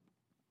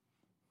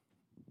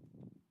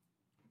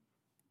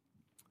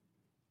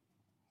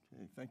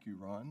Thank you,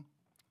 Ron.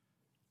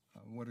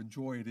 What a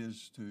joy it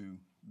is to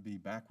be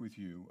back with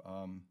you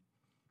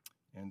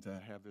and to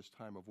have this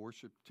time of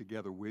worship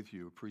together with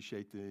you.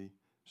 Appreciate the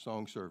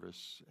song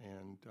service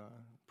and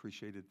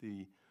appreciated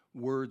the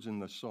words in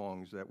the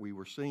songs that we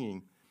were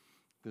singing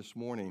this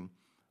morning.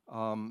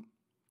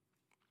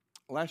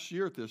 Last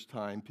year at this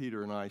time,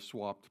 Peter and I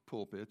swapped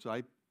pulpits.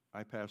 I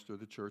pastor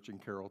the church in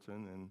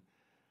Carrollton, and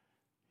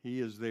he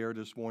is there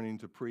this morning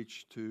to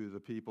preach to the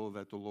people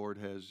that the Lord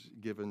has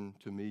given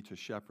to me to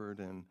shepherd,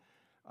 and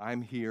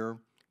I'm here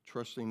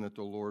trusting that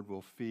the Lord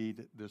will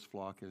feed this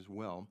flock as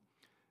well.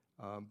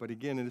 But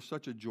again, it is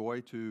such a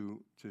joy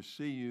to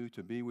see you,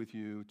 to be with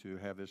you, to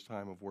have this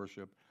time of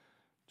worship,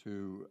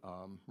 to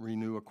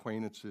renew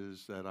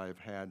acquaintances that I've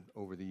had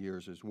over the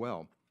years as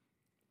well.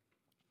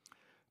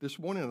 This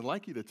morning, I'd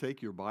like you to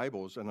take your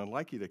Bibles, and I'd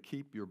like you to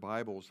keep your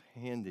Bibles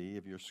handy.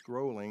 If you're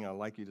scrolling, I'd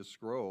like you to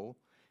scroll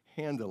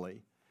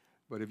handily.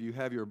 But if you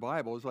have your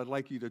Bibles, I'd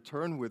like you to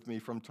turn with me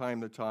from time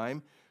to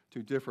time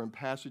to different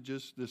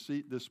passages.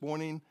 This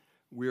morning,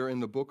 we're in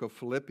the book of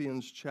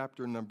Philippians,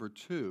 chapter number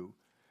 2.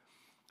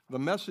 The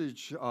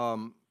message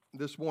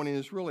this morning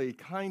is really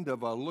kind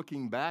of a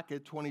looking back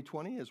at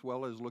 2020 as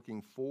well as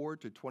looking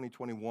forward to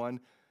 2021.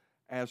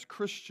 As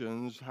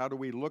Christians, how do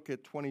we look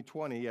at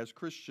 2020? As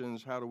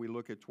Christians, how do we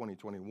look at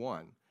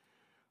 2021?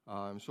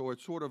 So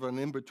it's sort of an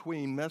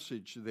in-between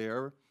message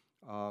there.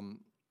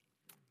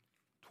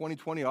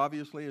 2020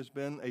 obviously has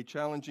been a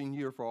challenging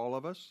year for all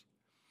of us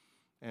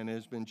and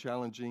has been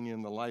challenging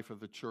in the life of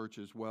the church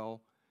as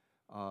well.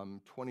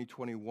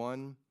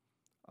 2021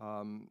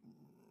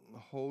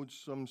 holds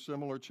some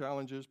similar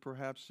challenges,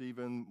 perhaps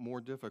even more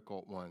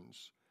difficult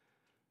ones.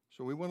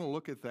 So we want to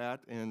look at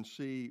that and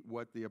see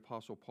what the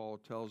Apostle Paul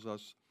tells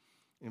us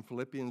in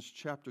Philippians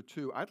chapter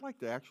 2. I'd like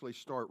to actually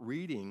start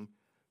reading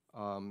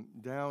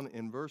down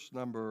in verse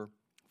number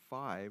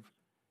 5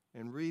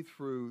 and read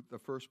through the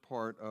first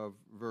part of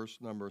verse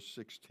number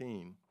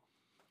 16.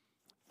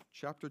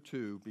 Chapter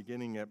 2,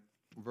 beginning at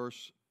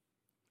verse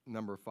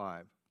number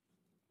 5.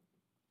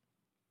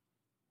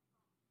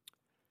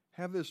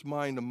 Have this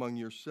mind among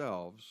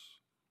yourselves,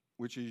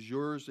 which is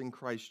yours in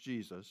Christ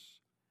Jesus,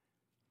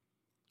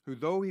 who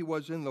though he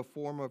was in the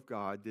form of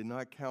God, did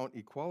not count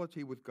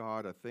equality with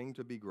God a thing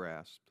to be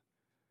grasped,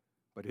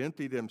 but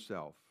emptied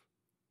himself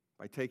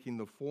by taking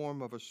the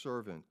form of a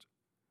servant,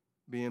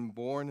 being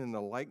born in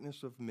the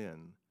likeness of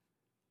men,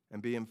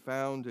 and being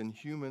found in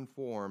human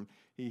form,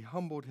 he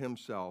humbled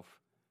himself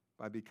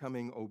by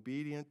becoming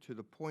obedient to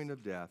the point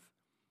of death,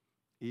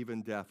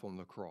 even death on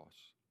the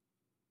cross.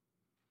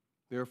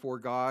 Therefore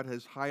God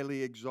has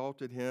highly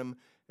exalted him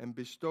and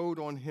bestowed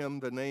on him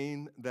the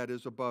name that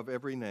is above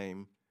every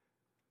name,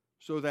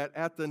 so that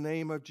at the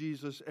name of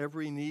Jesus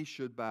every knee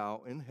should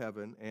bow in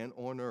heaven and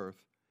on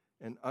earth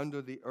and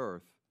under the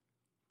earth,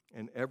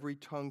 and every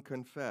tongue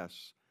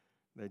confess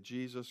that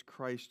Jesus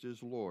Christ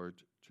is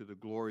Lord, to the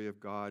glory of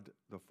God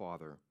the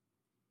Father.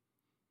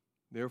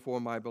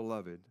 Therefore, my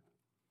beloved,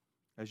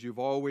 as you've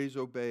always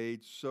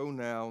obeyed, so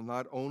now,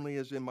 not only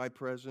as in my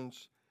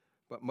presence,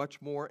 but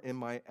much more in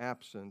my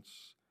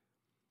absence,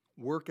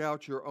 work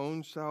out your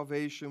own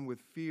salvation with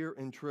fear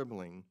and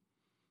trembling,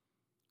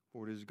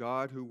 for it is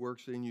God who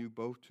works in you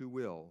both to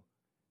will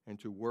and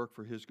to work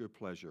for his good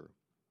pleasure.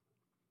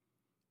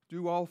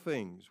 Do all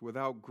things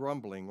without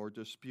grumbling or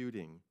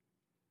disputing,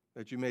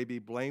 that you may be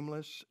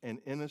blameless and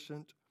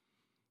innocent,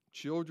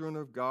 children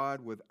of God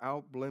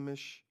without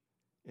blemish,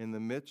 in the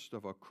midst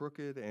of a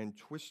crooked and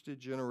twisted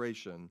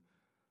generation,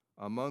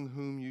 among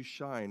whom you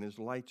shine as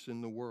lights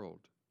in the world,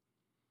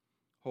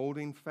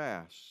 holding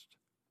fast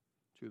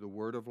to the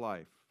word of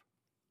life.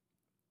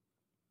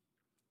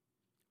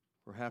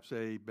 Perhaps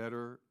a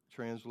better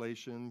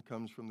translation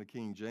comes from the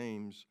King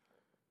James,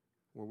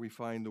 where we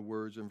find the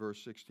words in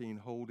verse 16,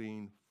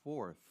 holding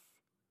forth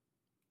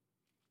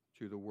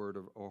to the word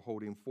of, or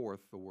holding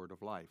forth the word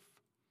of life.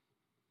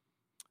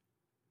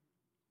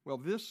 Well,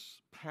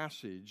 this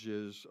passage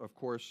is, of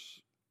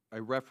course,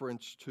 a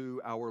reference to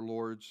our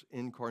Lord's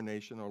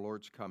incarnation, our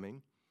Lord's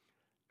coming,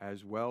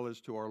 as well as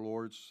to our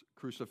Lord's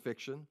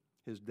crucifixion,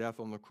 his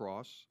death on the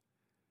cross.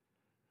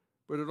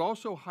 But it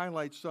also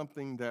highlights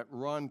something that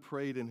Ron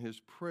prayed in his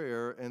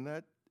prayer, and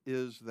that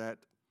is that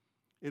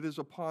it is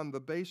upon the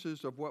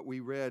basis of what we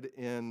read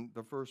in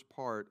the first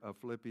part of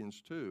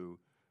Philippians 2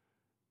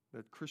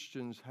 that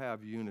Christians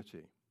have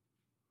unity.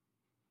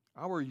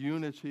 Our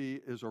unity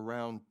is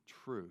around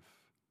truth.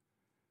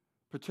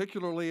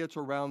 Particularly, it's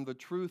around the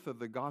truth of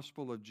the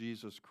gospel of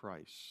Jesus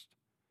Christ.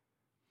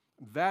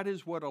 That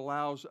is what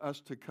allows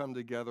us to come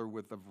together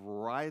with the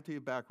variety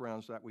of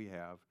backgrounds that we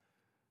have,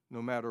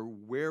 no matter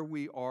where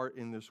we are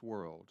in this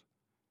world.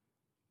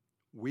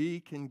 We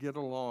can get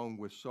along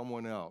with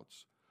someone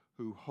else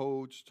who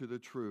holds to the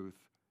truth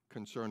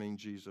concerning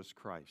Jesus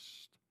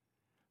Christ.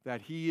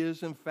 That he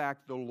is, in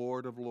fact, the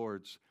Lord of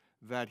Lords,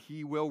 that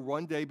he will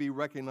one day be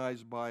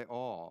recognized by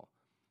all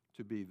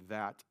to be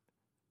that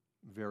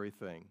very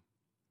thing.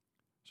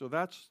 So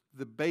that's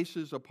the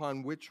basis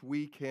upon which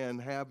we can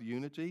have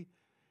unity.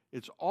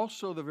 It's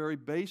also the very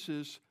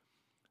basis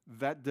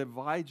that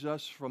divides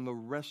us from the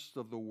rest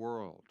of the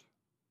world.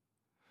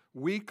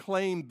 We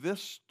claim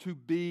this to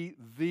be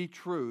the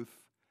truth,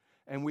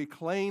 and we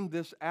claim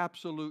this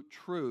absolute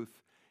truth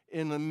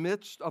in the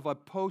midst of a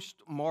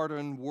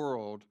postmodern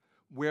world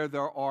where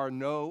there are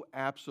no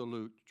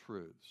absolute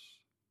truths.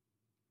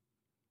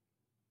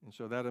 And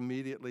so that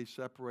immediately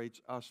separates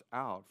us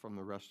out from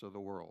the rest of the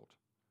world.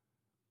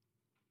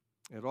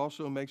 It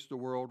also makes the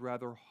world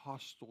rather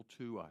hostile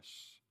to us.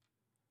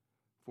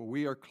 For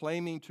we are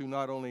claiming to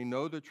not only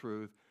know the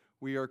truth,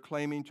 we are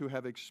claiming to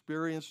have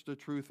experienced the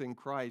truth in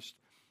Christ.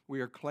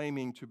 We are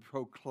claiming to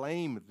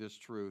proclaim this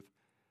truth,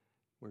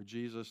 where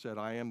Jesus said,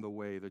 I am the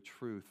way, the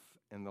truth,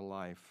 and the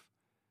life,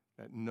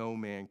 that no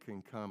man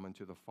can come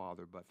unto the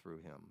Father but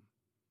through him.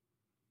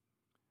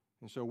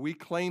 And so we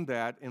claim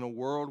that in a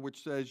world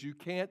which says you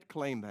can't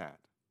claim that.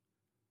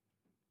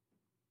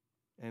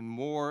 And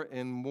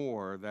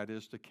more that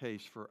is the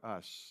case for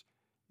us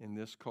in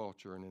this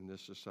culture and in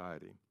this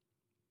society.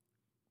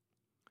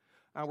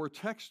 Our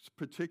text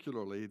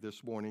particularly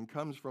this morning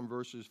comes from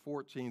verses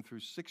 14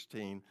 through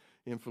 16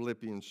 in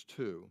Philippians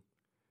 2.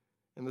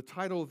 And the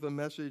title of the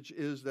message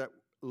is that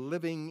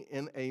living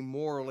in a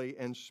morally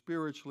and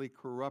spiritually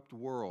corrupt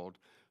world.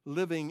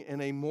 Living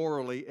in a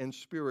morally and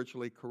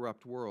spiritually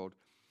corrupt world.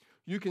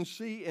 You can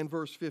see in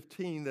verse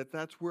 15 that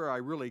that's where I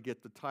really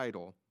get the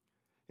title.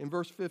 In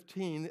verse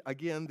 15,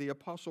 again, the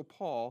Apostle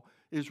Paul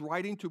is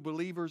writing to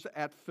believers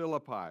at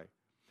Philippi.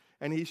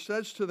 And he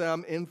says to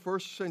them in the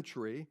first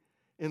century,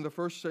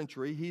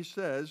 he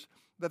says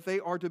that they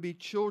are to be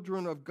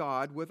children of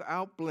God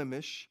without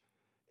blemish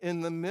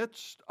in the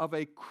midst of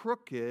a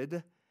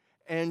crooked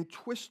and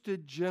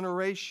twisted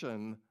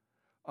generation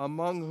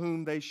among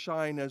whom they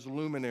shine as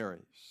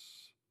luminaries.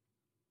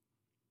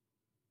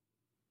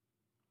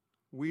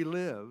 We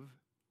live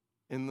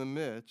in the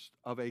midst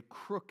of a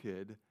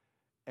crooked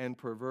and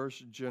perverse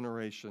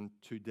generation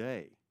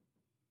today,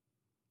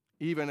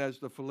 even as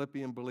the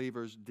Philippian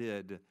believers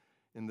did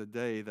in the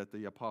day that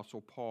the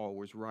Apostle Paul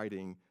was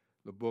writing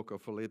the book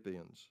of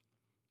Philippians.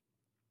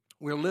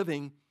 We're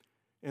living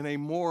in a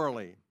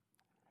morally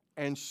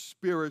and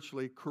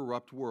spiritually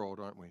corrupt world,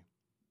 aren't we?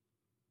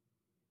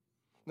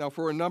 Now,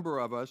 for a number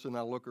of us, and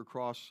I'll look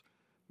across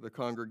the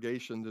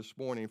congregation this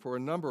morning, for a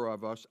number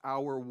of us,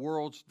 our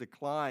world's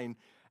decline,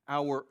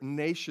 our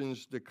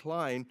nation's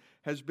decline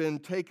has been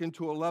taken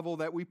to a level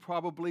that we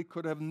probably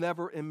could have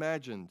never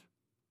imagined.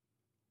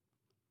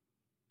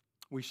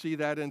 We see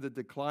that in the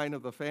decline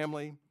of the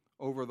family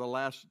over the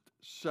last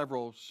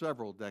several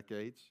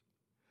decades.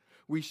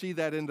 We see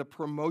that in the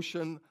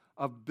promotion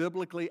of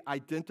biblically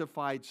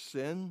identified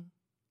sin.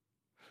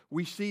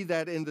 We see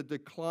that in the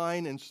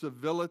decline in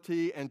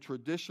civility and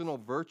traditional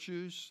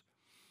virtues.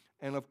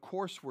 And of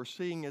course, we're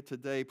seeing it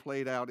today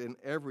played out in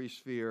every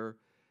sphere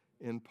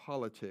in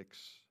politics.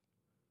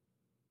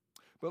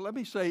 But let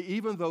me say,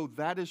 even though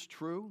that is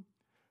true,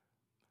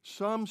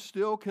 some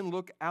still can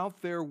look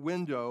out their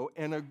window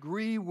and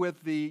agree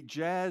with the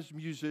jazz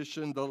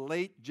musician, the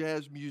late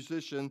jazz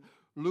musician,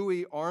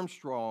 Louis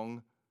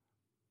Armstrong,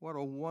 what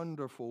a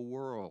wonderful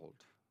world.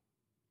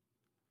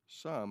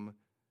 Some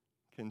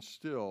can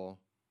still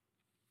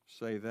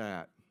say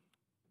that.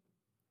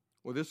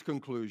 Well, this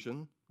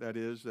conclusion, that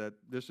is, that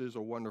this is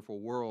a wonderful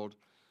world,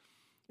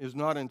 is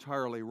not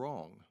entirely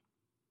wrong.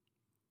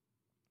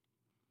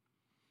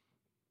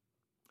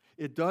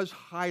 It does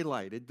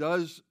highlight, it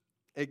does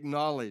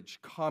acknowledge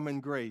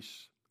common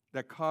grace,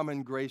 that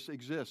common grace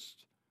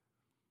exists,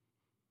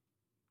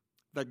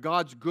 that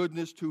God's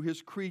goodness to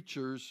his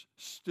creatures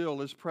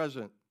still is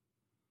present.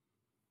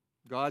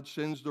 God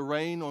sends the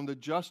rain on the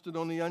just and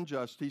on the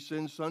unjust. He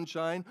sends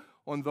sunshine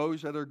on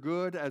those that are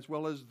good as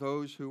well as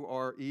those who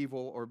are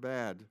evil or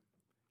bad.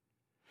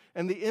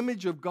 And the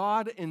image of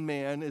God in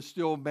man is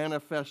still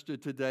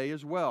manifested today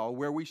as well,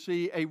 where we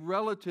see a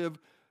relative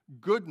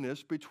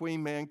goodness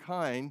between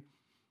mankind.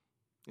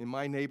 In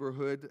my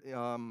neighborhood,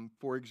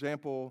 for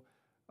example,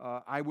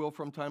 I will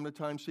from time to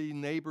time see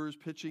neighbors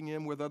pitching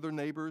in with other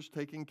neighbors,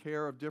 taking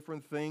care of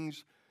different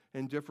things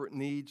and different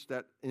needs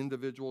that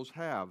individuals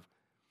have.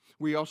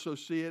 We also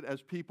see it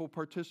as people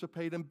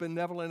participate in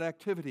benevolent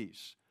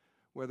activities,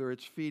 whether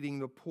it's feeding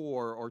the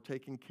poor or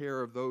taking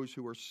care of those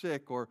who are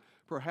sick or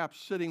perhaps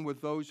sitting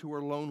with those who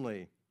are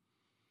lonely.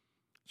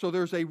 So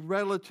there's a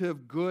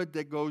relative good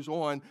that goes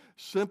on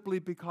simply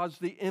because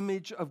the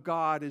image of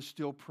God is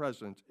still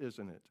present,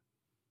 isn't it?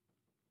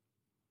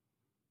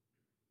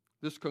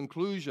 This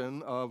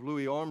conclusion of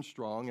Louis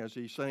Armstrong, as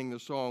he sang the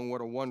song,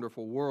 What a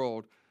Wonderful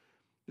World,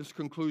 this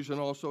conclusion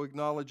also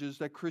acknowledges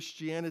that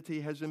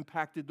Christianity has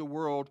impacted the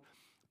world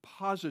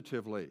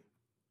positively.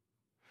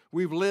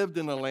 We've lived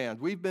in a land,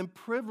 we've been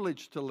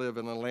privileged to live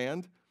in a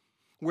land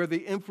where the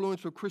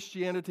influence of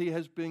Christianity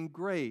has been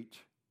great.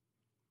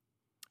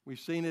 We've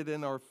seen it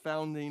in our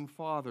founding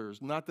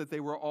fathers. Not that they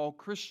were all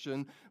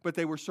Christian, but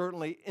they were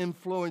certainly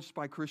influenced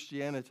by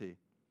Christianity.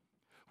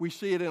 We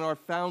see it in our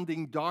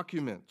founding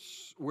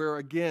documents, where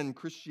again,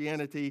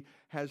 Christianity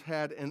has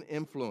had an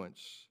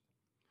influence.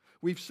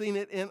 We've seen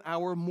it in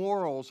our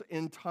morals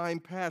in time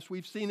past.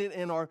 We've seen it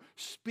in our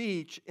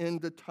speech in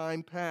the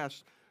time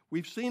past.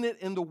 We've seen it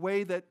in the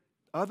way that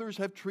others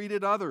have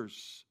treated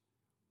others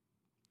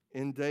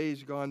in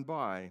days gone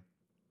by.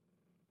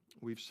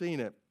 We've seen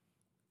it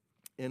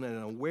in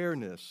an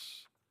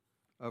awareness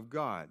of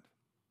God.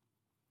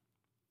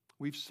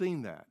 We've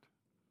seen that.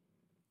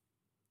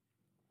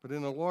 But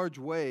in a large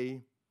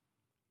way,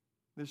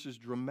 this has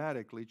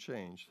dramatically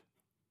changed.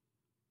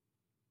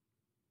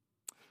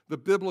 The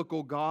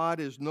biblical God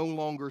is no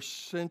longer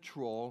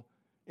central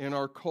in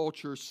our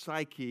culture's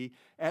psyche,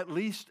 at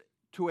least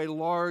to a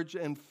large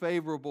and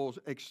favorable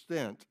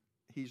extent.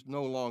 He's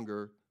no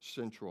longer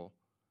central.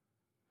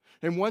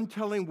 And one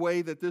telling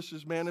way that this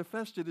is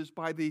manifested is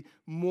by the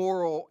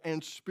moral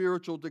and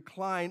spiritual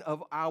decline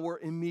of our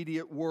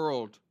immediate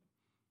world.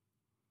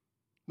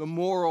 The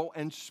moral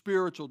and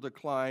spiritual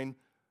decline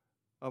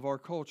of our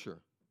culture.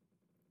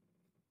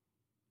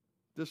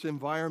 This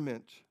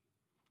environment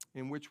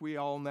in which we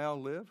all now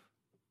live,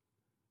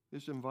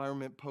 this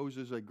environment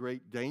poses a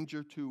great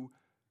danger to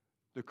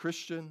the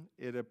Christian.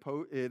 It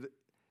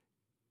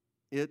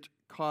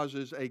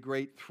causes a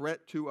great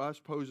threat to us,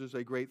 poses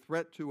a great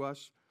threat to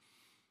us.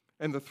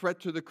 And the threat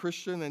to the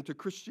Christian and to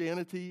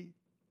Christianity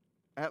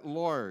at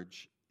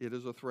large, it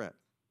is a threat.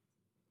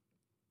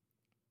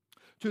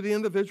 To the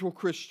individual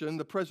Christian,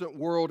 the present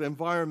world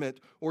environment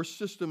or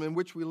system in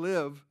which we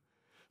live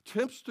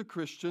tempts the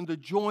Christian to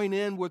join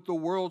in with the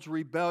world's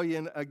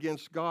rebellion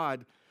against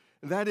God.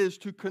 That is,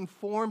 to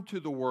conform to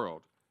the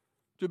world,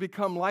 to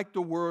become like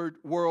the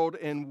world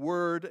in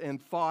word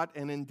and thought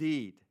and in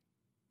deed.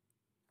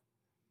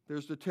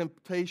 There's the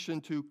temptation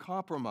to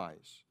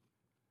compromise,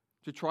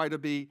 to try to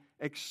be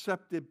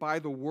accepted by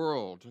the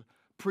world,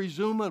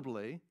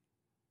 presumably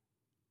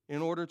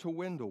in order to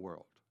win the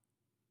world.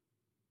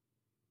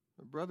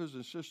 Brothers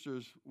and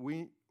sisters,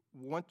 we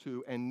want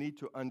to and need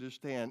to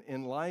understand,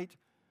 in light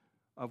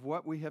of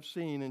what we have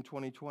seen in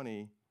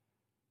 2020,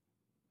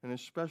 and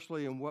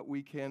especially in what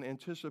we can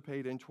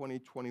anticipate in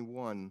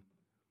 2021,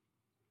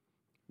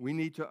 we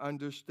need to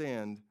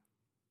understand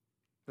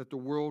that the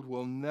world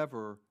will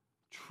never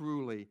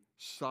truly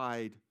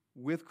side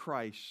with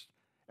Christ,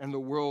 and the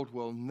world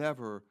will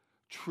never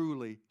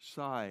truly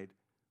side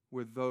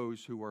with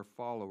those who are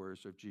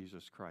followers of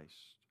Jesus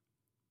Christ.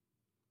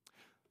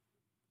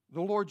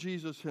 The Lord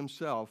Jesus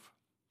himself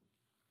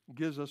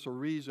gives us a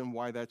reason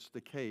why that's the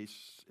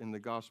case in the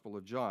Gospel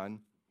of John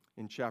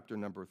in chapter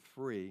number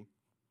 3.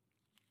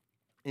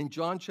 In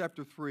John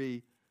chapter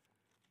 3,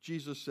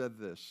 Jesus said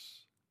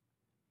this,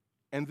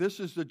 "And this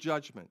is the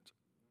judgment.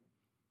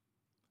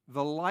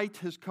 The light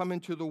has come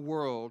into the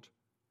world,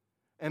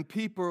 and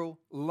people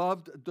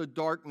loved the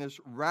darkness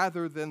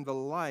rather than the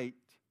light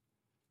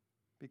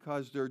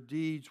because their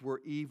deeds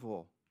were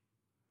evil.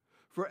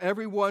 For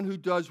everyone who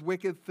does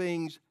wicked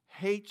things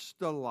hates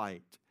the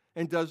light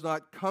and does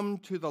not come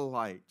to the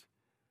light,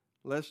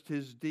 lest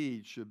his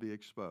deeds should be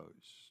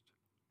exposed."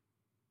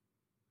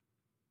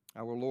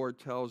 Our Lord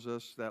tells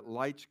us that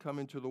lights come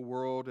into the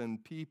world,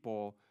 and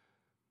people,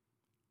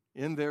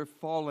 in their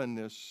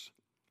fallenness,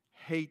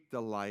 hate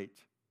the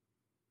light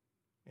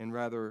and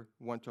rather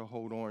want to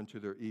hold on to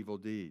their evil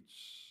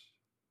deeds.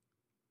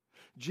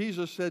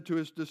 Jesus said to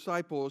his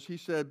disciples, he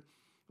said,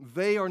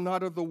 "They are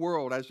not of the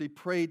world," as he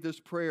prayed this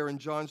prayer in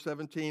John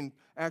 17,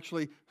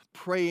 actually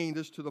praying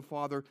this to the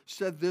Father,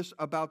 said this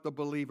about the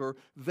believer: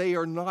 "They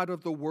are not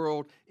of the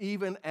world,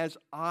 even as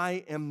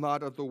I am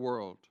not of the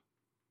world."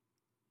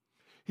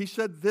 He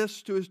said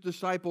this to his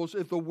disciples: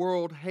 "If the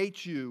world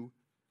hates you,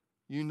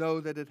 you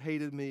know that it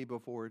hated me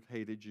before it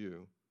hated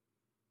you."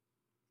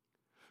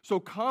 So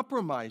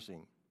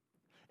compromising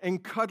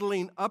and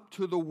cuddling up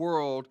to the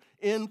world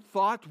in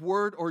thought,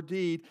 word, or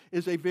deed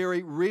is a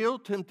very real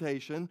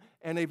temptation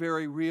and a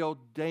very real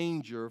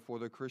danger for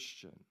the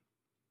Christian.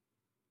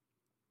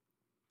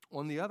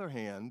 On the other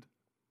hand,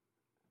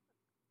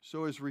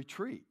 so is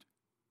retreat.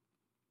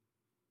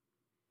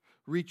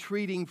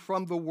 Retreating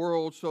from the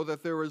world so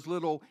that there is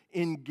little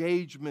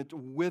engagement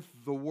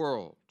with the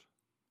world.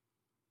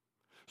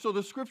 So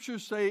the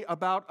scriptures say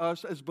about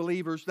us as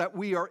believers that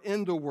we are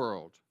in the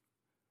world,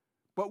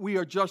 but we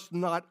are just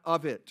not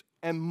of it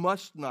and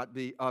must not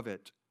be of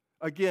it.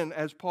 Again,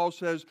 as Paul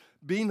says,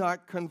 "Be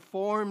not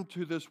conformed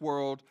to this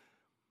world,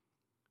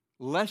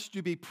 lest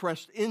you be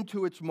pressed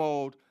into its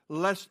mold,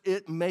 lest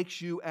it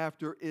makes you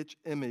after its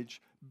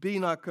image." Be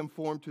not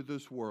conformed to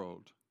this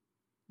world.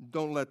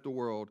 Don't let the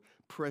world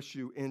press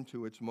you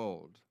into its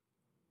mold.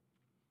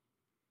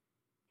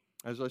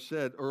 As I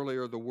said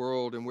earlier, the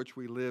world in which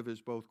we live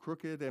is both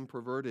crooked and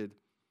perverted.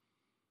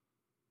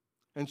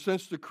 And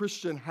since the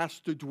Christian has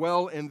to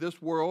dwell in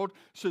this world,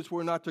 since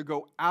we're not to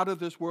go out of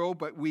this world,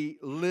 but we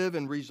live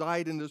and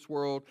reside in this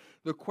world,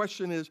 the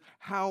question is,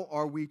 how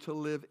are we to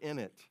live in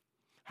it?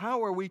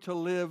 How are we to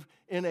live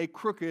in a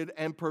crooked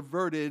and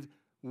perverted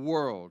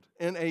world,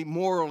 in a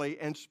morally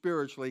and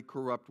spiritually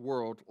corrupt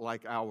world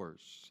like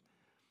ours?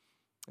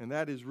 And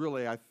that is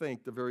really, I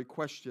think, the very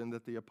question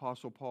that the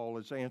Apostle Paul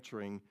is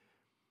answering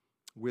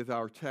with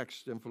our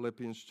text in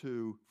Philippians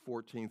 2,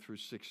 14 through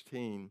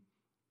 16.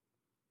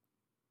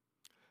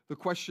 The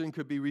question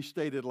could be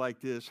restated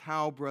like this: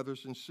 how,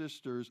 brothers and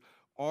sisters,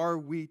 are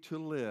we to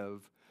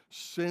live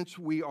since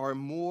we are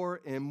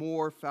more and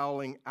more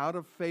falling out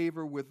of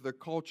favor with the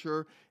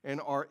culture and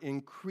are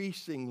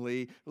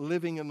increasingly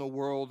living in a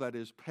world that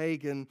is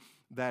pagan,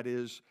 that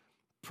is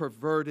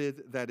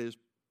perverted, that is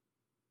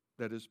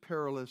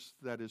perilous,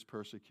 that is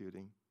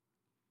persecuting?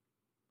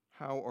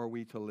 How are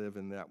we to live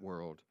in that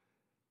world?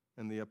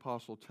 And the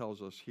apostle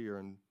tells us here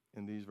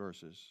in these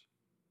verses.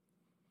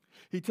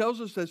 He tells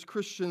us as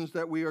Christians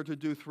that we are to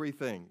do three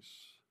things.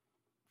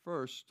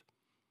 First,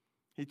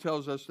 he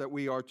tells us that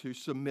we are to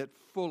submit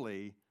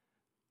fully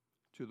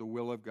to the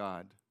will of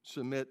God.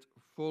 Submit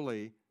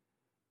fully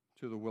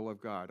to the will of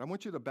God. I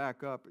want you to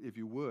back up, if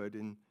you would,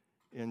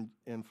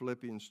 in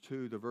Philippians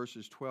 2 to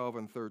verses 12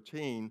 and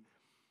 13,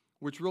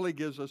 which really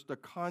gives us the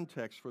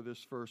context for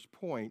this first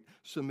point: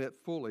 submit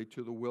fully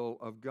to the will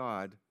of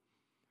God.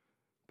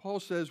 Paul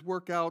says,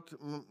 work out,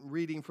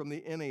 reading from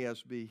the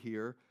NASB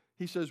here,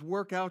 he says,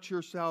 work out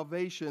your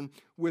salvation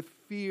with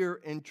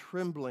fear and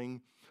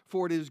trembling,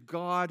 for it is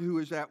God who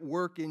is at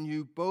work in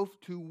you both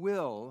to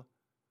will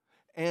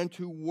and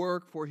to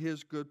work for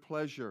his good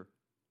pleasure.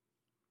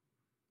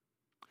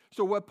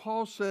 So what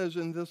Paul says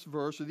in this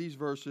verse, or these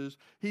verses,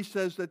 he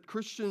says that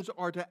Christians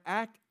are to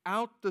act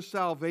out the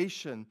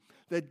salvation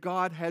that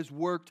God has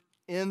worked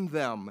in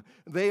them.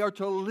 They are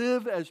to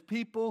live as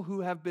people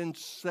who have been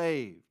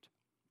saved.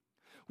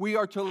 We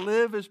are to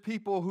live as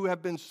people who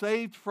have been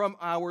saved from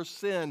our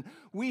sin.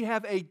 We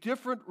have a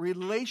different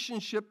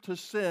relationship to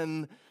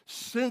sin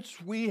since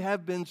we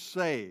have been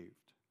saved.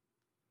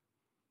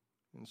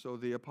 And so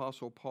the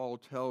Apostle Paul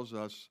tells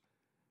us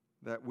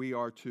that we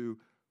are to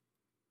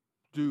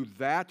do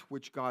that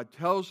which God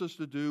tells us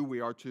to do.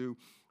 We are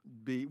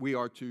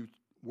to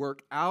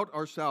work out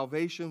our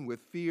salvation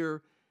with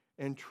fear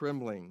and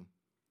trembling.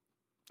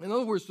 In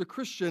other words, the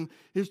Christian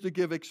is to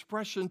give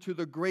expression to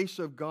the grace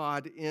of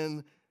God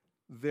in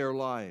their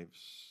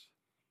lives.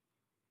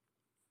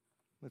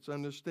 Let's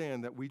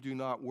understand that we do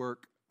not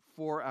work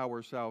for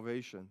our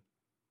salvation.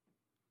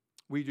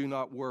 We do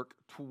not work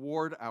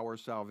toward our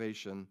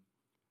salvation.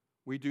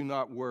 We do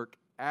not work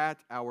at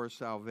our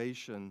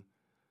salvation.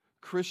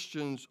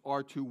 Christians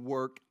are to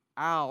work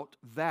out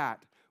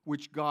that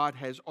which God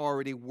has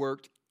already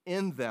worked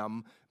in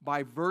them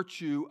by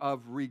virtue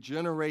of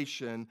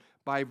regeneration,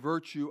 by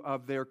virtue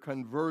of their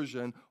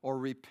conversion or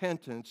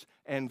repentance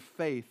and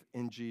faith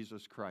in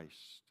Jesus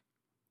Christ.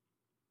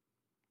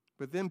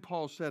 But then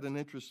Paul said an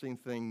interesting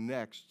thing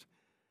next.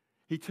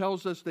 He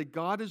tells us that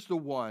God is the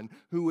one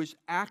who is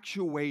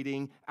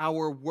actuating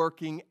our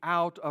working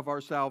out of our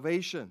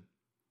salvation.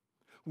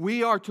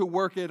 We are to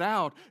work it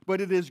out,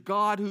 but it is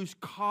God who's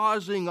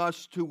causing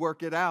us to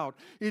work it out.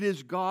 It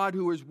is God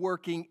who is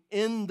working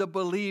in the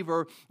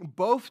believer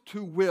both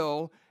to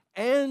will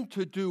and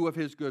to do of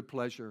his good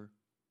pleasure.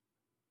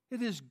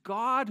 It is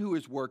God who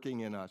is working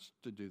in us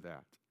to do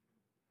that.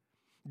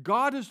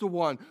 God is the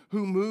one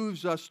who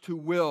moves us to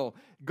will.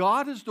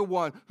 God is the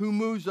one who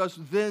moves us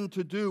then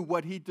to do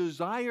what he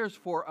desires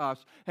for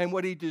us and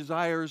what he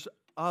desires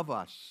of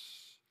us.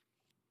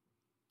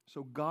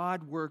 So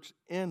God works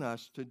in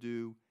us to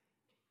do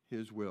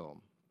his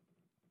will.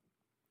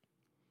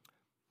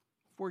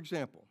 For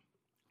example,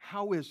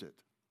 how is it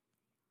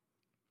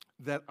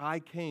that I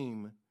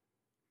came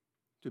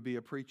to be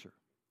a preacher?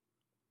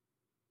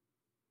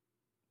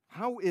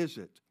 How is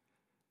it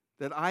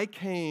that I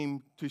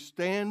came to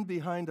stand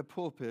behind a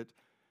pulpit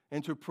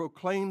and to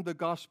proclaim the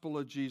gospel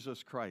of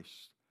Jesus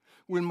Christ,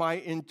 when my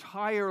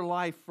entire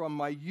life from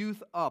my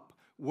youth up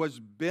was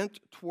bent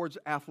towards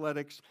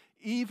athletics,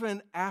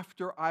 even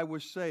after I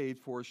was saved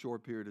for a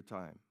short period of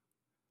time?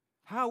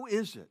 How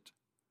is it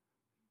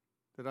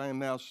that I am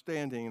now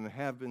standing and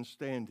have been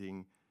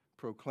standing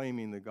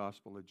proclaiming the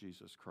gospel of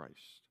Jesus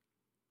Christ?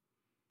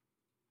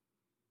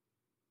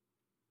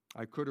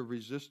 I could have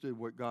resisted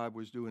what God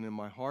was doing in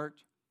my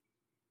heart.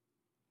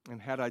 And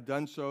had I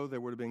done so,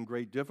 there would have been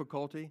great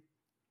difficulty.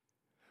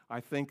 I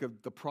think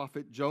of the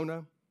prophet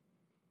Jonah.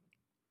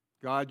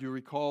 God, you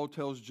recall,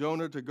 tells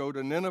Jonah to go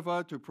to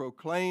Nineveh to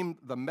proclaim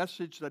the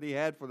message that he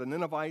had for the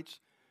Ninevites.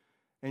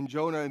 And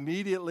Jonah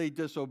immediately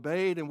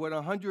disobeyed and went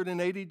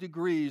 180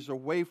 degrees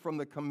away from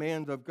the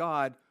command of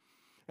God.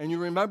 And you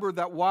remember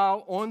that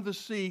while on the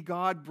sea,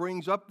 God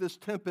brings up this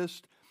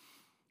tempest.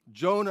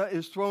 Jonah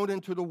is thrown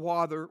into the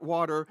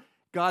water.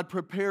 God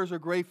prepares a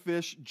great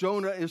fish.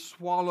 Jonah is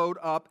swallowed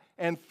up.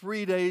 And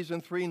 3 days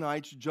and 3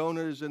 nights,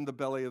 Jonah is in the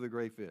belly of the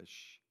great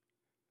fish.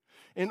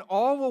 And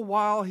all the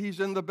while he's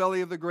in the belly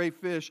of the great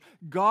fish,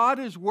 God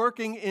is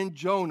working in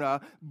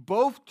Jonah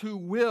both to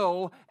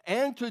will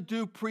and to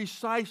do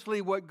precisely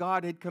what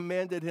God had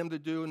commanded him to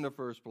do in the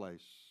first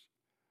place.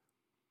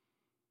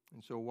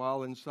 And so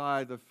while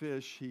inside the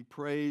fish, he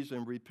prays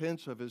and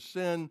repents of his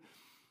sin.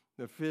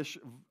 The fish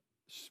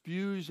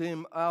spews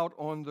him out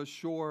on the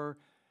shore.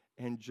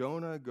 And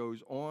Jonah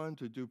goes on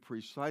to do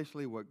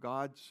precisely what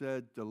God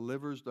said,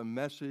 delivers the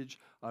message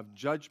of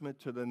judgment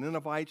to the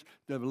Ninevites,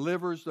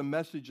 delivers the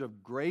message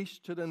of grace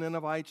to the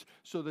Ninevites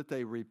so that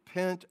they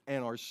repent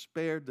and are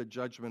spared the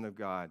judgment of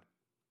God.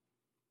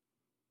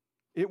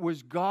 It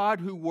was God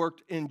who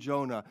worked in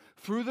Jonah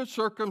through the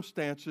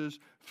circumstances,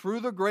 through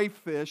the great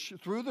fish,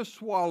 through the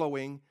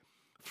swallowing,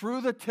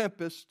 through the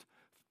tempest,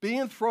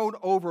 being thrown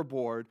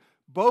overboard,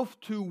 both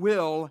to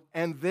will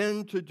and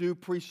then to do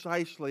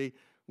precisely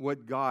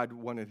what God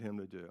wanted him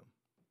to do.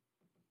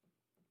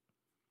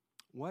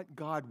 What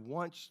God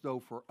wants, though,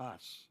 for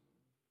us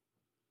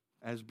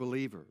as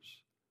believers,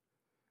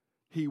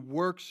 He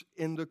works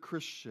in the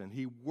Christian.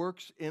 He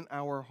works in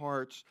our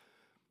hearts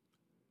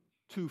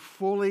to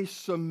fully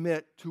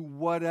submit to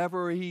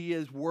whatever He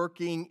is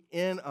working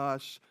in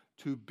us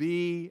to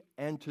be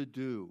and to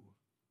do.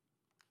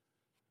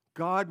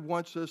 God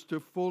wants us to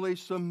fully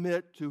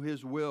submit to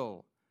His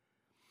will.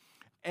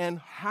 And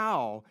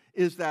how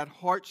is that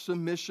heart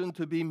submission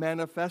to be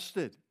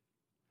manifested?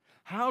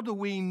 How do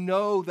we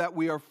know that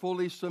we are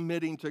fully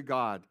submitting to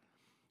God?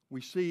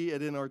 We see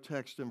it in our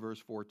text in verse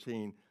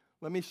 14.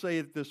 Let me say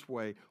it this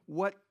way.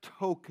 What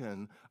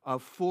token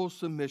of full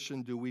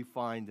submission do we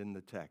find in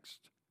the text?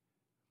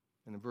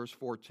 And in verse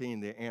 14,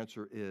 the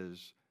answer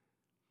is,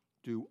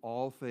 do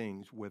all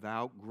things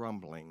without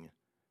grumbling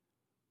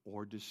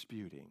or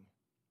disputing.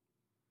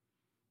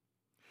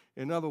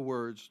 In other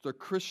words, the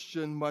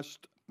Christian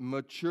must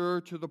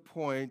mature to the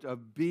point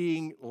of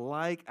being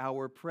like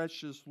our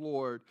precious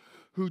Lord,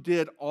 who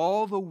did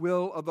all the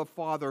will of the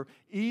Father,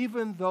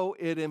 even though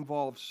it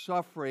involved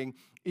suffering,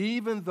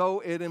 even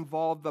though it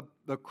involved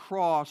the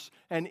cross,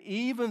 and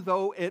even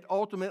though it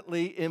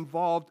ultimately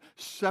involved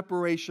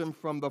separation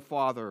from the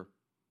Father.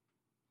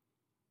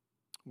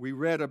 We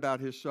read about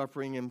His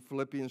suffering in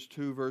Philippians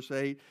 2, verse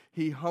 8.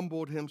 He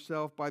humbled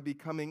Himself by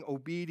becoming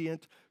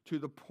obedient to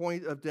the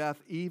point of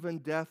death, even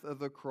death of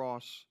the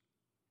cross.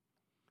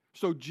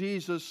 So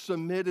Jesus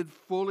submitted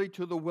fully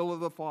to the will of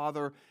the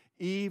Father,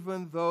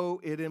 even though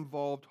it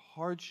involved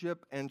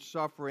hardship and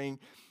suffering.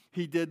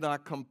 He did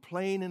not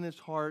complain in his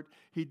heart.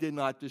 He did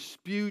not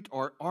dispute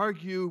or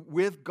argue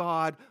with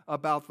God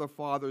about the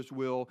Father's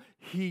will.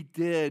 He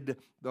did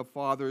the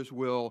Father's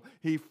will.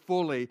 He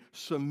fully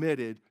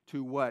submitted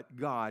to what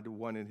God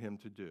wanted him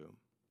to do.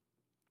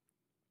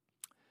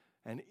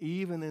 And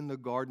even in the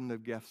Garden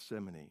of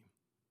Gethsemane,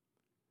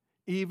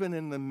 even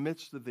in the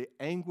midst of the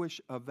anguish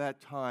of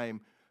that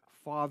time,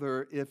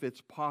 Father, if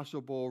it's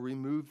possible,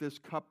 remove this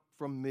cup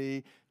from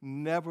me.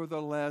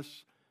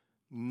 Nevertheless,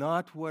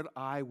 not what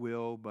I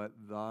will, but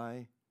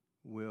thy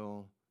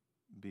will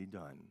be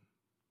done.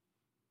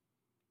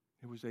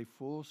 It was a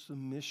full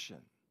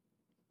submission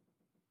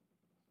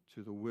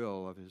to the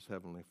will of his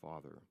heavenly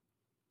Father.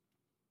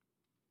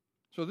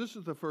 So this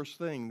is the first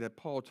thing that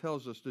Paul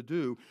tells us to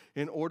do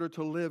in order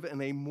to live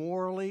in a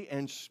morally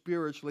and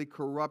spiritually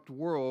corrupt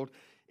world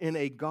in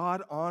a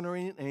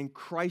God-honoring and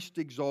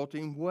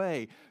Christ-exalting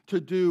way, to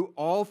do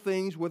all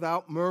things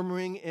without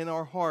murmuring in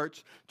our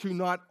hearts, to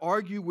not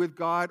argue with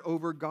God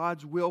over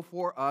God's will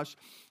for us,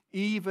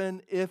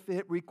 even if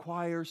it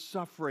requires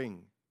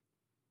suffering.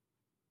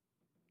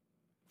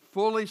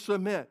 Fully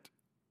submit.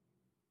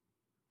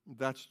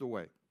 That's the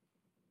way.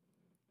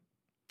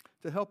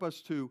 To help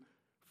us to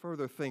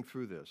further think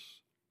through this,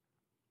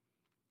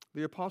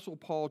 the Apostle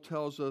Paul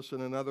tells us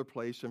in another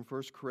place in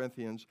 1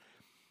 Corinthians,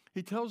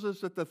 he tells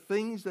us that the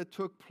things that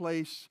took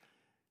place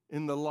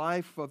in the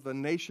life of the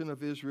nation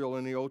of Israel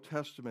in the Old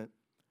Testament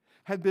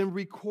had been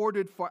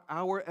recorded for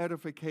our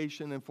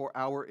edification and for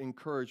our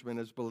encouragement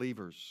as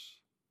believers.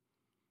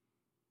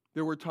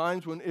 There were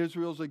times when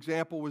Israel's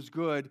example was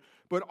good,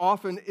 but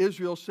often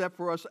Israel set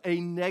for us a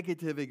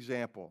negative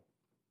example.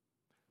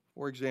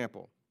 For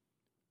example,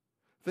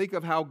 think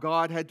of how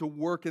God had to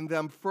work in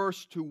them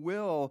first to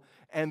will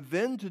and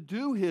then to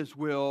do His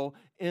will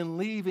in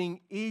leaving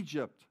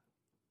Egypt.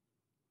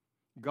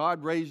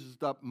 God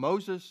raises up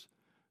Moses.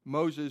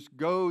 Moses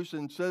goes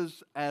and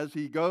says as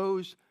he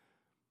goes,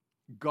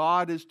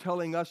 God is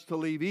telling us to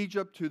leave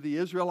Egypt to the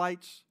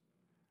Israelites.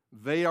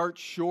 They aren't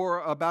sure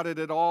about it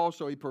at all,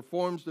 so he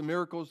performs the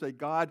miracles that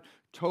God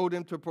told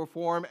him to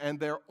perform, and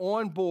they're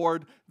on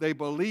board. They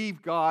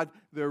believe God.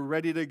 They're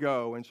ready to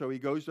go. And so he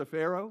goes to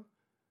Pharaoh,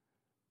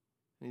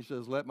 and he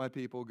says, let my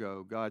people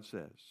go. God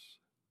says,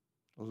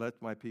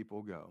 let my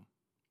people go.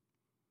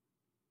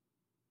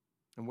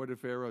 And what did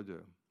Pharaoh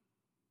do?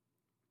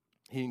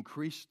 He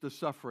increased the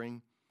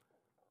suffering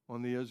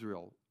on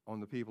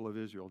the people of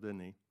Israel, didn't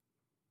he?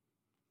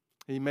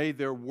 He made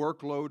their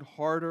workload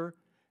harder,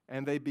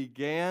 and they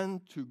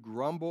began to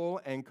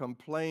grumble and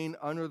complain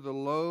under the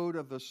load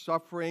of the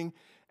suffering.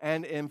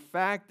 And in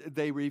fact,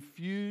 they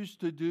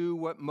refused to do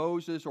what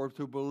Moses, or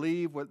to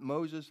believe what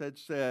Moses had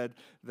said,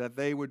 that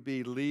they would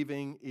be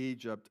leaving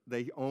Egypt.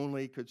 They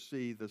only could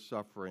see the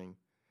suffering.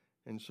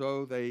 And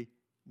so they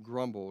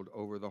grumbled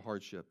over the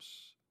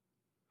hardships.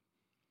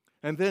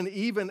 And then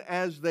even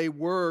as they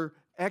were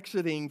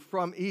exiting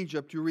from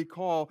Egypt, you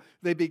recall,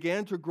 they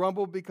began to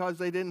grumble because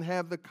they didn't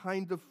have the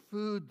kind of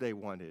food they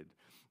wanted.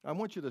 I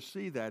want you to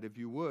see that, if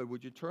you would.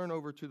 Would you turn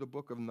over to the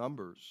book of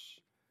Numbers?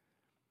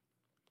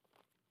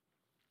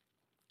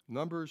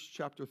 Numbers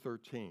chapter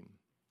 13.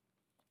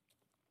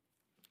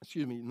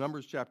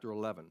 Numbers chapter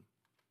 11.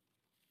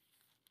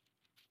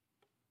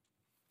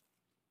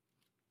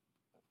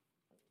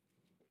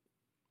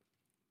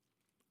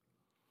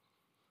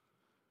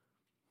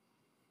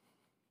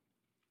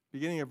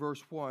 beginning of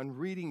verse 1,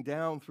 reading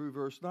down through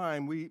verse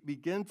 9, we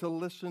begin to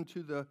listen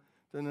to the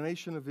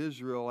nation of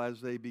Israel as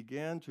they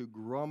began to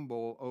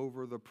grumble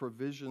over the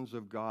provisions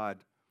of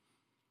God.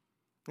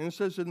 And it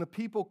says, and the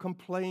people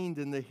complained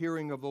in the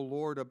hearing of the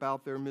Lord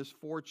about their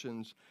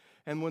misfortunes.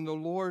 And when the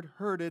Lord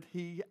heard it,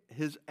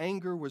 his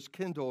anger was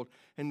kindled,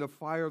 and the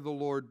fire of the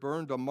Lord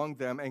burned among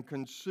them and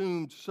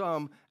consumed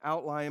some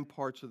outlying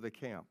parts of the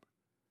camp.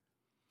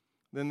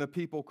 Then the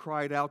people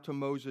cried out to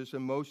Moses,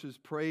 and Moses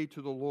prayed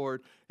to the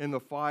Lord, and the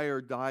fire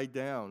died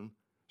down.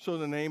 So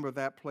the name of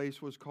that place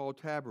was called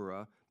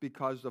Taberah,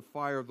 because the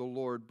fire of the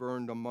Lord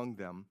burned among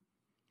them.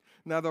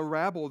 Now the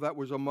rabble that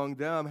was among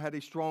them had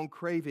a strong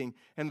craving,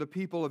 and the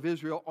people of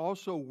Israel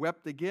also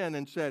wept again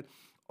and said,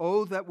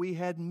 "Oh, that we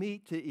had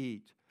meat to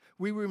eat.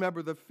 We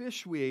remember the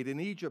fish we ate in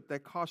Egypt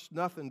that cost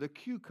nothing, the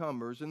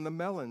cucumbers and the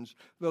melons,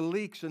 the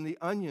leeks and the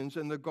onions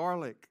and the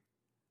garlic.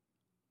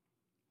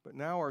 But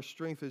now our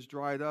strength is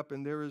dried up,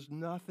 and there is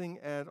nothing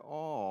at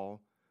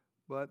all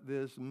but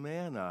this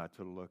manna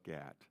to look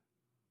at."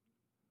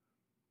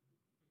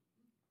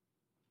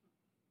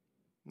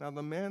 Now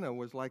the manna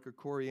was like a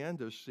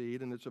coriander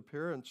seed, and its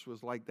appearance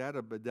was like that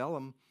of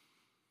bdellium.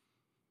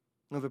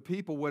 Now the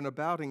people went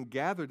about and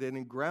gathered it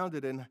and ground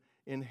it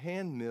in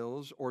hand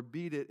mills, or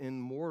beat it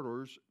in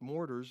mortars,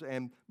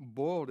 and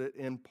boiled it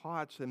in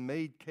pots and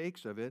made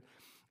cakes of it.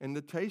 And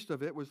the taste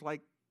of it was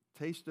like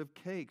taste of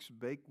cakes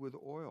baked with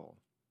oil.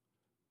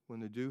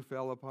 When the dew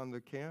fell upon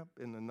the camp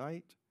in the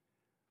night,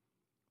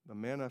 the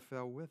manna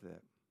fell with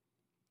it.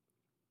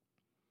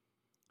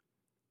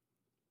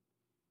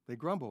 They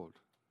grumbled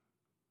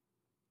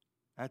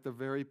at the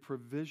very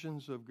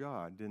provisions of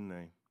God, didn't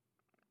they?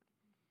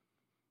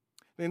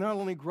 They not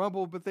only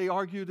grumbled, but they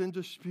argued and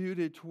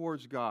disputed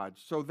towards God.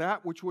 So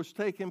that which was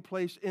taking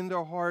place in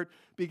their heart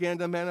began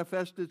to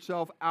manifest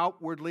itself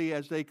outwardly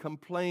as they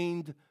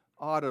complained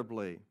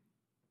audibly.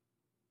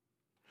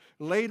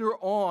 Later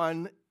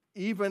on,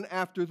 even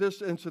after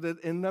this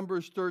incident in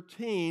Numbers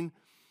 13,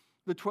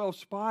 the 12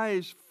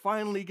 spies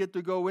finally get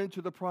to go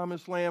into the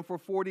promised land. For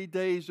 40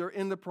 days they're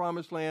in the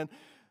promised land.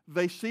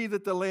 They see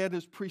that the land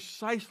is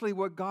precisely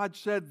what God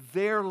said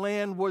their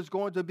land was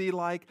going to be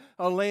like,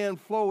 a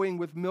land flowing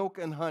with milk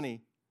and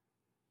honey.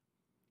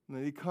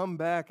 And they come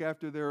back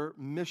after their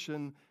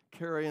mission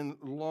carrying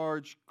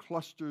large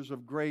clusters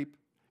of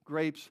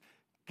grapes,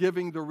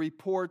 giving the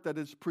report that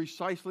it's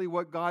precisely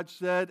what God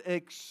said,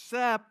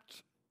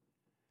 except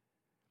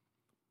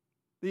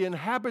the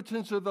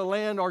inhabitants of the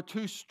land are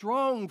too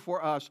strong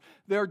for us.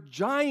 They're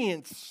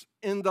giants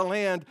in the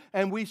land,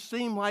 and we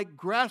seem like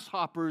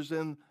grasshoppers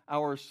in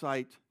our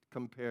sight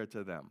compared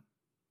to them.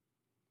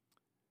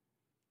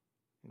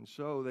 And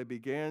so they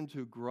began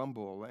to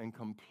grumble and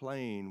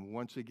complain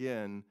once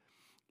again,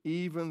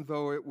 even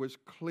though it was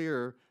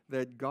clear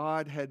that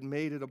God had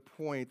made it a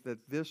point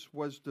that this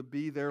was to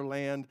be their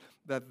land,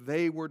 that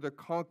they were to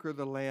conquer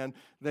the land.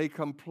 They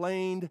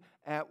complained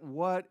at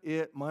what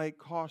it might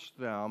cost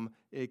them.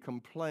 They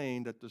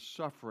complained at the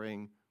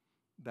suffering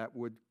that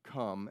would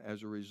come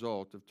as a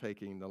result of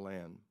taking the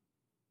land.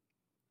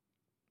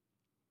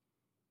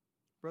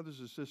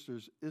 Brothers and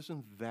sisters,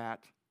 isn't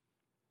that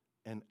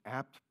an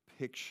apt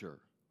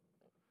picture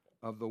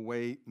of the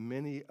way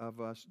many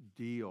of us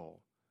deal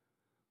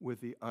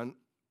with the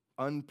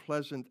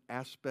unpleasant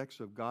aspects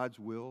of God's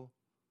will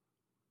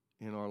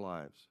in our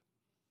lives?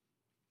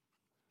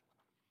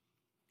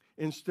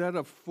 Instead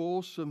of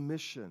full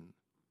submission,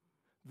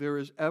 there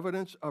is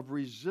evidence of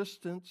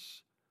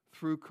resistance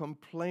through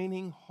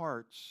complaining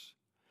hearts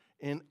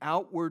and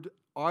outward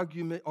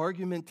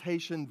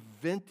argumentation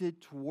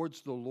vented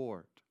towards the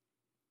Lord.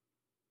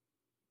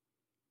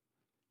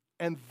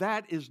 And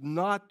that is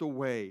not the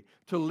way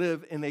to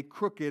live in a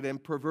crooked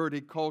and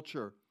perverted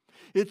culture.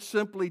 It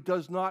simply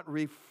does not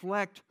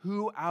reflect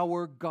who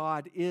our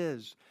God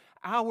is.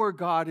 Our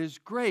God is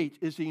great,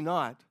 is He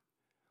not?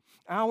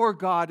 Our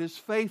God is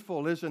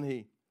faithful, isn't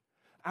He?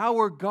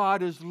 Our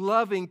God is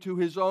loving to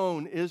His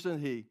own, isn't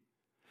He?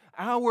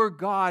 Our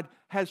God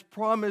has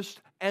promised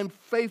and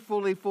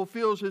faithfully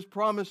fulfills His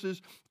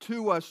promises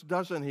to us,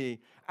 doesn't He?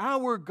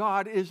 Our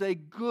God is a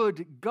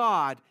good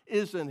God,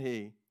 isn't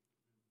He?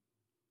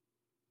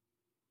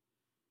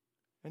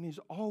 And He's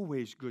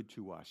always good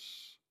to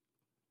us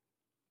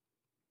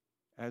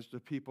as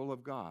the people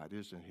of God,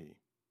 isn't He?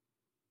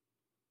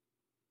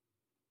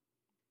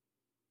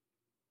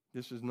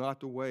 This is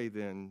not the way,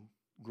 then.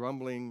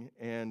 Grumbling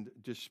and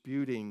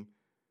disputing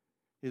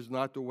is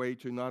not the way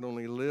to not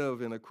only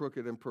live in a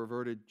crooked and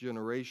perverted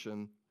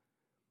generation,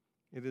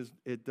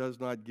 it does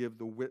not give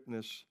the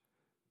witness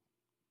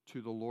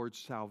to the Lord's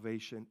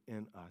salvation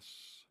in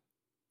us.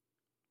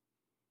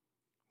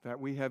 That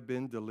we have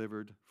been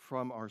delivered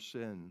from our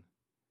sin.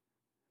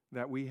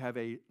 That we have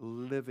a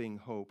living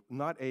hope,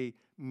 not a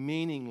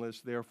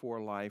meaningless,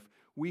 therefore, life.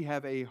 We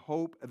have a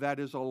hope that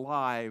is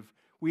alive.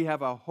 We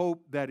have a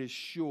hope that is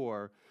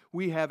sure.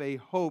 We have a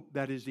hope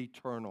that is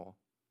eternal.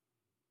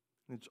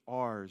 It's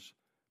ours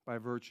by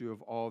virtue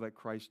of all that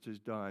Christ has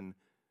done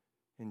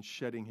in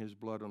shedding His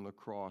blood on the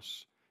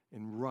cross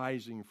and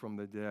rising from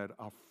the dead,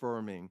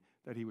 affirming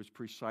that he was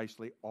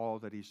precisely all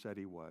that he said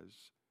he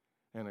was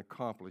and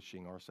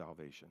accomplishing our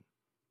salvation.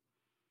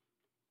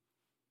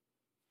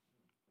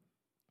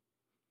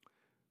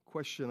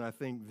 Question, I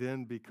think,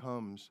 then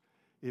becomes,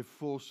 if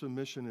full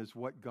submission is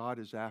what God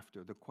is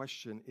after, the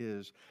question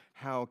is,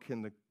 how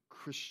can the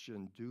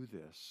Christian do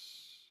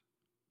this?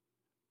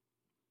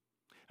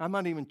 I'm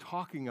not even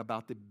talking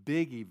about the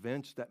big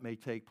events that may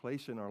take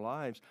place in our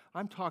lives.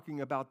 I'm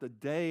talking about the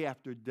day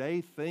after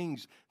day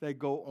things that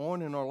go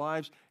on in our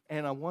lives.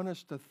 And I want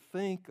us to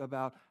think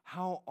about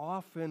how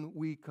often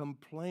we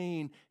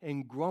complain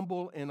and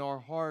grumble in our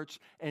hearts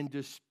and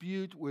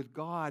dispute with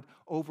God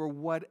over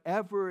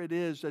whatever it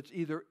is that's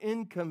either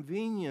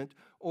inconvenient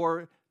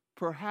or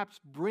perhaps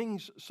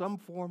brings some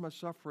form of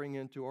suffering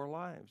into our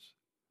lives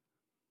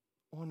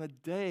on a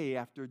day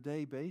after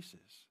day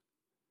basis.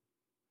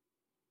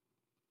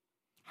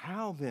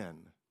 How then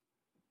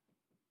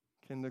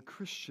can the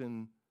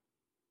Christian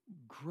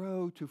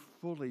grow to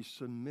fully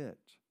submit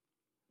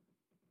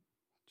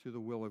to the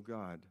will of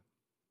God?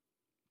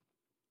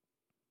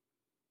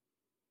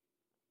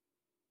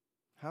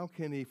 How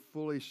can he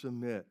fully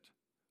submit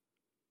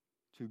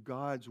to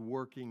God's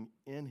working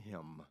in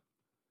him,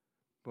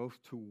 both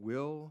to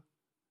will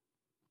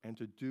and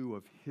to do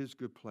of his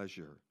good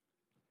pleasure?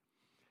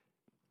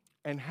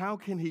 And how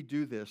can he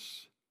do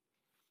this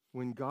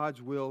when God's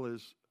will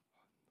is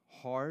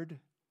hard,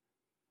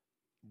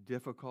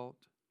 difficult,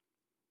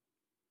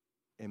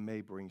 and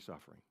may bring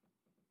suffering?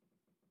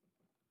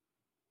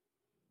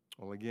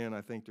 Well, again,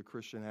 I think the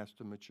Christian has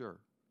to mature.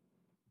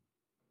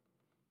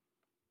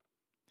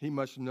 He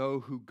must know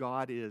who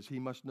God is. He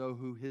must know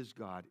who his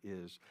God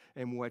is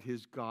and what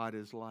his God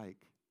is like.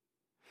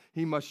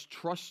 He must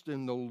trust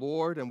in the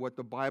Lord and what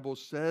the Bible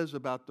says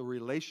about the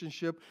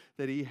relationship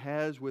that he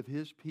has with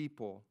his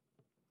people.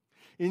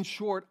 In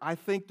short, I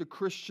think the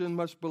Christian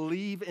must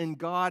believe in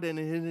God and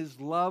in his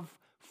love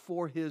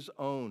for his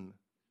own.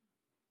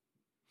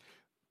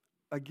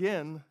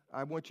 Again,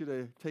 I want you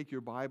to take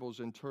your Bibles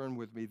and turn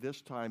with me this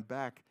time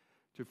back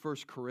to 2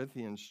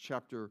 Corinthians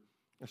chapter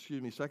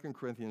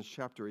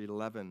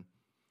 11.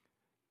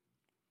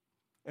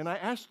 And I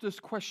asked this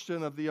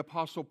question of the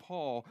Apostle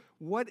Paul: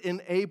 what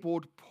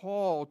enabled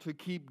Paul to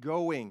keep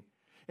going?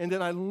 And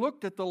then I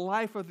looked at the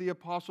life of the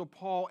Apostle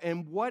Paul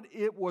and what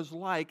it was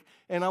like.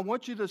 And I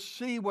want you to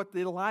see what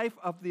the life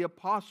of the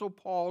Apostle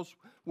Paul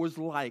was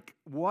like.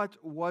 What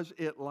was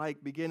it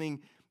like?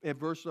 Beginning at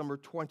verse number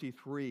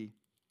 23.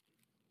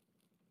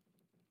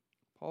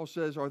 Paul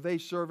says, "Are they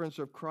servants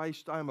of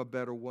Christ? I'm a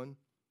better one.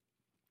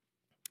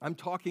 I'm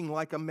talking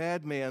like a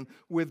madman,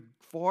 with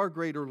far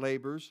greater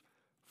labors,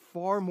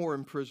 far more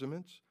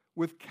imprisonments,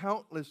 with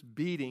countless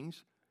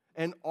beatings,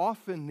 and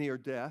often near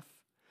death.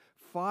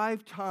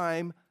 Five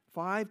times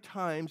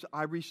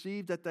I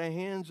received at the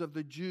hands of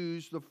the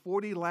Jews the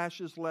 40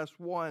 lashes less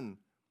one.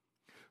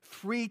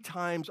 3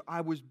 times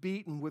I was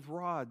beaten with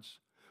rods.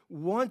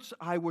 Once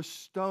I was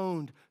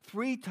stoned.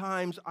 3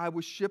 times I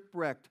was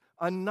shipwrecked.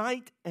 A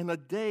night and a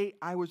day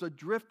I was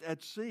adrift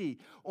at sea,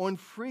 on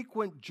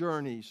frequent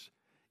journeys,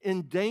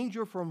 in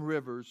danger from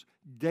rivers,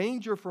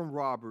 danger from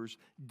robbers,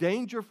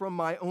 danger from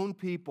my own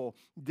people,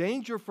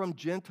 danger from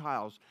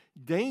Gentiles,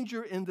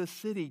 danger in the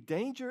city,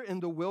 danger in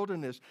the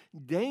wilderness,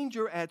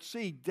 danger at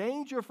sea,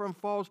 danger from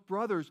false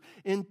brothers,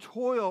 in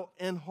toil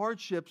and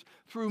hardships,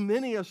 through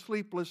many a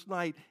sleepless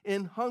night,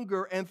 in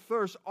hunger and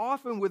thirst,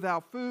 often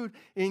without food,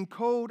 in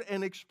cold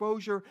and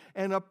exposure,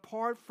 and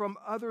apart from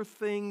other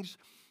things,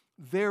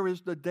 there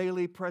is the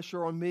daily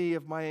pressure on me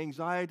of my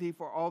anxiety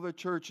for all the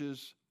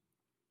churches."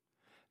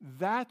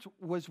 That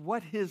was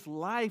what his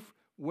life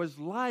was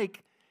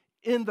like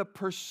in the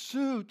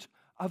pursuit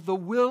of the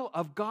will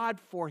of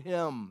God for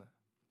him.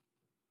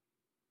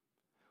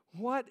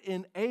 What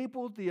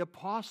enabled the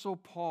Apostle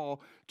Paul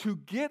to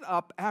get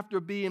up after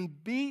being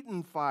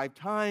beaten 5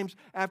 times,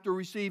 after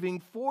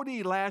receiving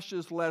 40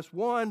 lashes less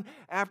one,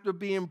 after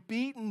being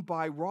beaten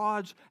by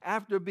rods,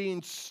 after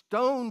being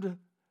stoned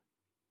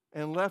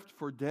and left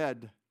for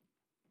dead,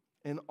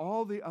 and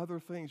all the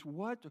other things?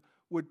 What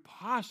would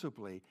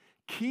possibly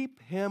keep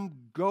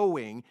him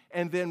going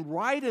and then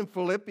write in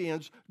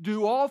Philippians,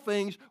 do all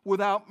things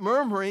without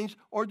murmurings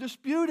or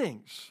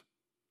disputings?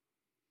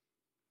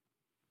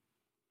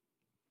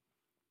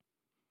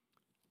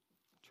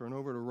 Turn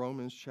over to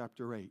Romans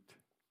chapter 8,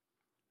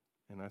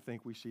 and I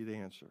think we see the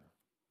answer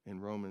in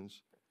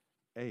Romans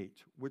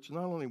 8, which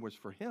not only was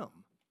for him,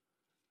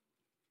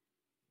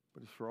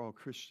 but it's for all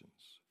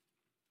Christians.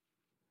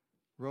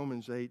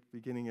 Romans 8,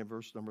 beginning at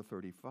verse number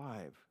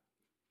 35.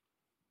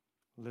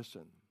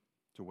 Listen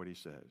to what he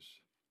says.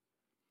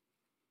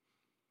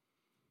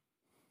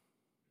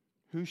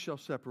 "Who shall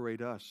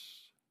separate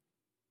us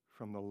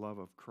from the love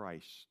of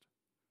Christ?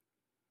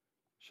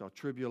 Shall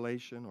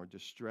tribulation or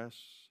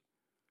distress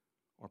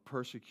or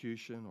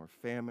persecution or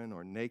famine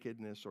or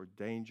nakedness or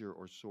danger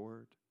or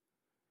sword?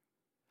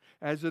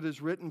 As it is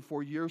written,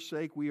 for your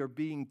sake we are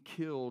being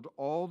killed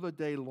all the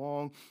day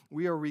long.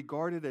 We are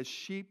regarded as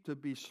sheep to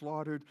be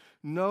slaughtered.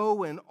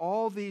 No, in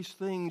all these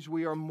things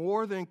we are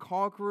more than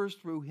conquerors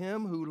through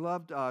him who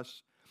loved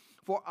us.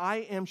 For I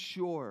am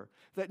sure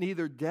that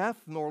neither death,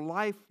 nor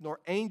life,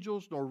 nor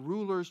angels, nor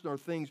rulers, nor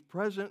things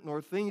present,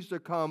 nor things to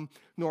come,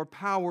 nor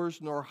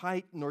powers, nor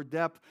height, nor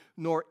depth,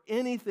 nor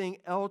anything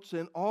else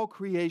in all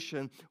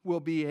creation will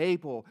be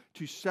able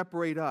to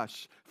separate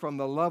us from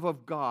the love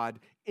of God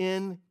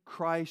in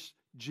Christ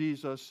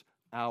Jesus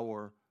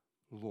our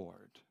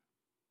Lord.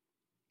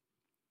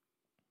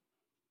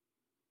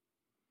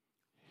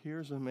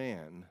 Here's a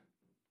man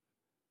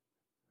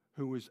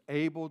who was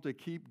able to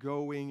keep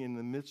going in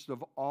the midst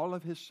of all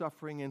of his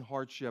suffering and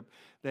hardship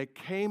that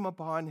came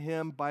upon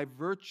him by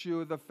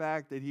virtue of the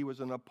fact that he was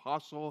an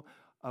apostle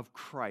of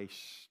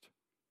Christ.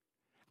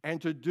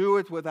 And to do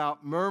it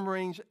without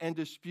murmurings and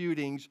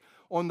disputings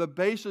on the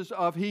basis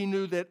of he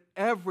knew that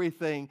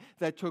everything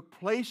that took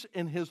place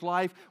in his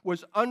life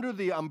was under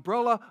the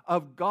umbrella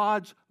of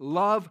God's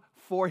love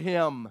for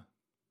him.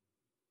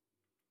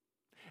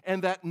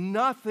 And that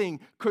nothing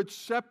could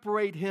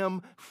separate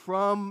him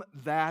from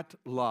that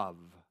love.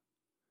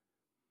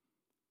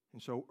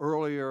 And so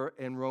earlier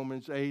in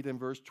Romans 8 and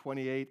verse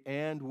 28,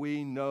 and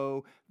we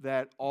know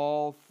that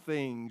all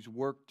things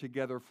work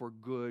together for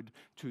good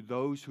to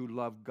those who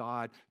love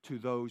God, to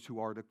those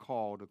who are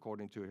called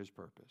according to his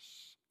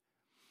purpose.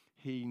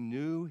 He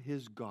knew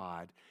his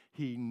God.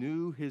 He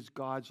knew his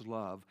God's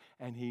love,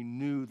 and he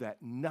knew that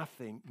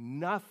nothing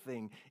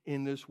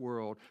in this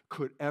world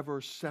could ever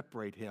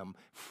separate him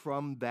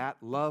from that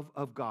love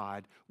of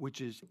God which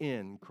is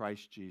in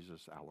Christ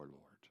Jesus our Lord.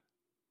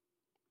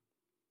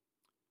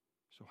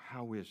 So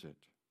how is it?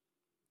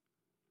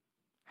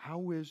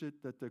 How is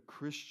it that the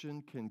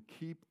Christian can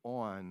keep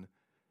on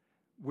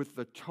with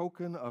the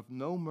token of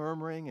no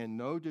murmuring and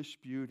no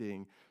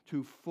disputing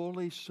to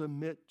fully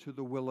submit to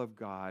the will of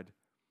God?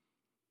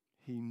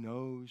 He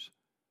knows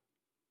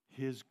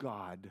his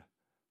God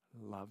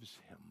loves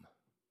him.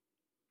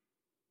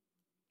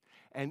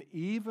 And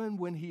even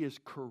when he is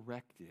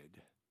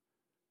corrected,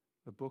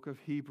 the book of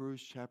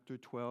Hebrews chapter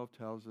 12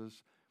 tells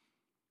us,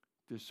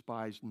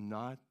 despise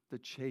not the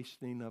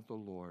chastening of the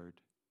Lord,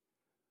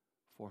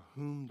 for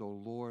whom the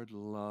Lord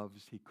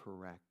loves he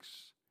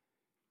corrects,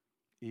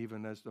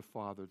 even as the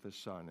Father the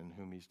Son in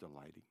whom he's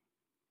delighting.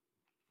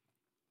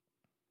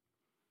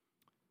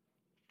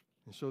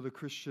 And so the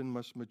Christian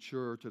must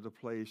mature to the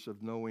place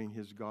of knowing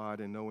his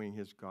God and knowing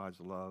his God's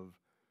love.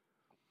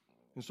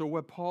 And so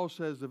what Paul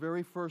says, the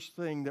very first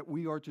thing that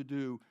we are to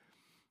do,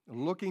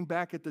 looking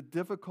back at the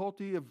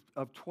difficulty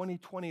of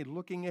 2020,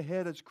 looking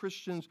ahead as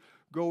Christians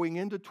going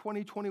into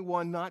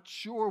 2021, not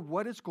sure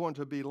what it's going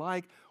to be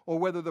like or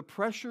whether the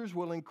pressures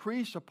will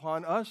increase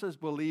upon us as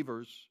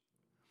believers.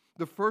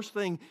 The first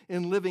thing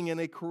in living in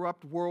a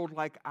corrupt world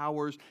like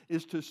ours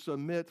is to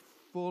submit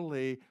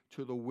fully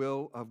to the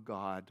will of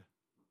God.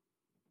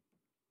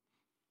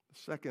 The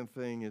second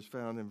thing is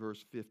found in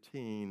verse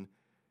 15,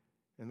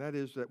 and that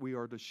is that we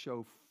are to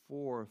show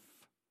forth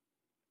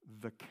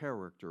the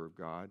character of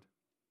God.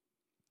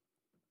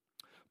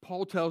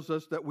 Paul tells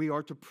us that we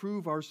are to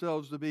prove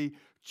ourselves to be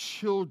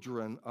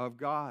children of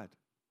God.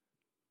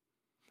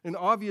 And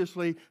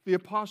obviously, the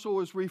apostle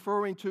is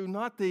referring to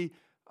not the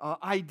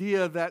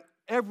idea that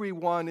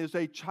everyone is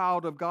a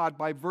child of God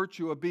by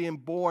virtue of being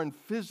born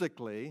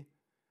physically,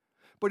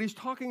 but he's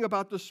talking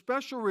about the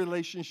special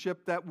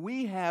relationship that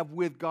we have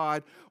with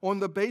God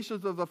on the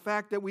basis of the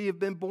fact that we have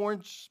been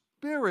born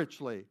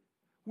spiritually.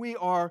 We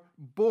are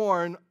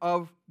born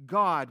of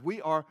God.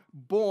 We are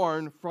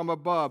born from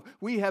above.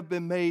 We have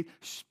been made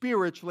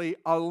spiritually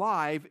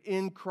alive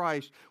in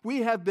Christ. We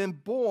have been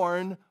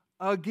born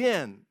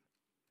again.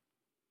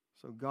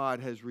 So God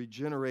has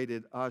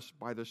regenerated us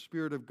by the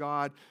Spirit of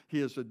God.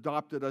 He has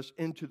adopted us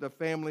into the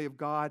family of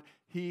God.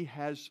 He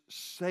has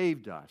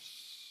saved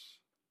us.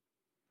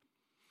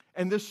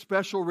 And this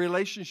special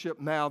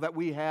relationship now that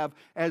we have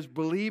as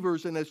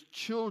believers and as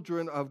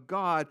children of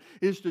God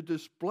is to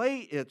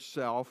display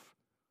itself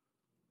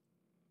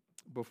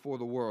before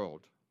the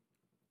world.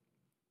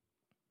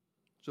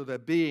 So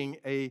that being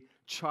a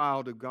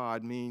child of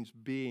God means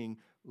being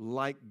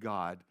like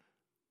God,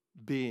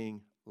 being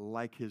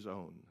like his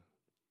own.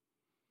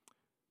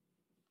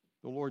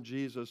 The Lord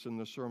Jesus in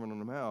the Sermon on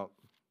the Mount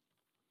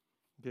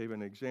gave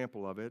an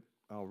example of it.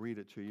 I'll read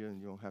it to you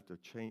and you won't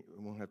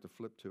have to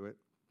flip to it.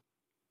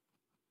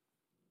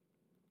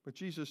 But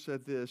Jesus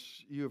said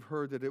this, you have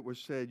heard that it was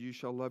said, you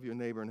shall love your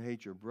neighbor and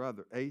hate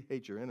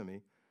your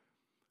enemy.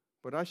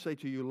 But I say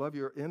to you, love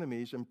your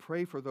enemies and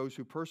pray for those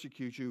who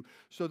persecute you,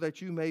 so that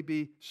you may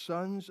be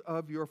sons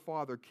of your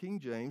Father, King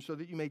James, so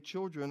that you may be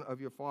children of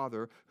your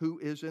Father who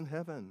is in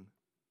heaven.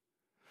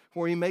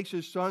 For he makes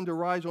his sun to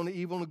rise on the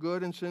evil and the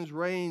good and sends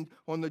rain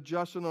on the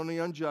just and on the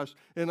unjust.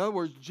 In other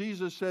words,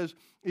 Jesus says,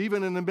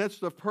 even in the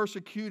midst of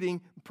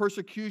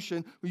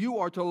persecution, you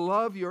are to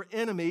love your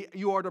enemy.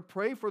 You are to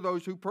pray for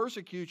those who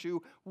persecute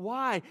you.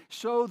 Why?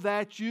 So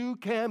that you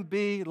can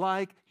be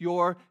like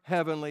your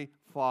heavenly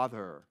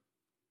Father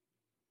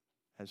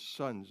as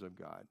sons of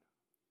God.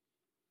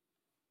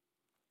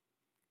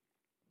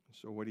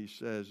 So what he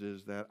says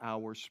is that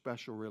our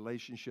special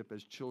relationship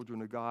as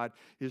children of God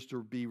is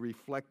to be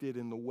reflected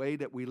in the way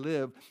that we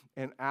live,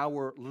 and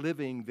our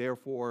living,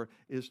 therefore,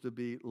 is to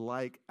be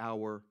like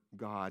our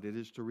God. It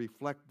is to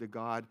reflect the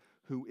God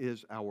who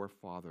is our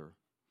Father.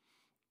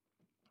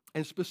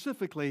 And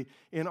specifically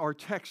in our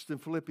text in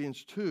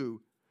Philippians 2,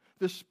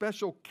 this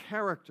special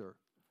character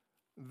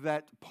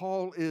that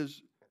Paul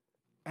is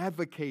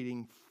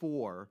advocating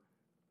for,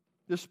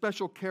 this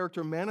special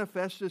character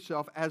manifests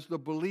itself as the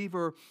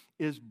believer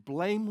is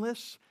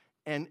blameless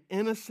and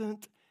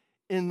innocent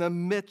in the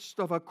midst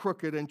of a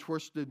crooked and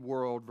twisted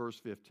world, verse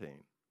 15.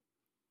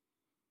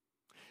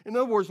 In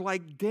other words,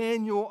 like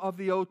Daniel of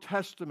the Old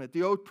Testament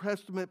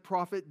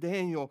prophet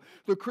Daniel,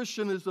 the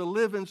Christian is to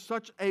live in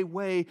such a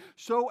way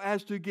so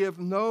as to give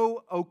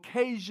no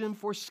occasion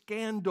for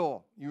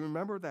scandal. You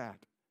remember that?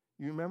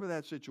 You remember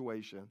that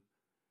situation?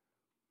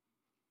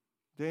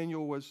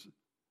 Daniel was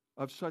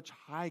of such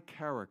high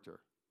character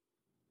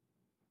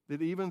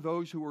that even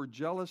those who were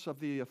jealous of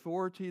the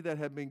authority that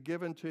had been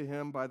given to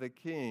him by the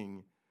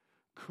king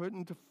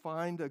couldn't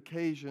find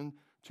occasion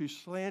to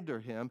slander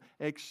him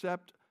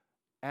except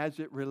as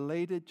it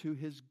related to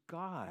his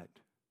God.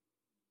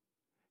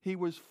 He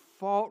was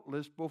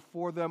faultless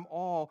before them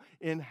all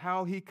in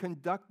how he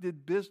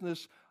conducted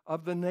business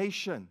of the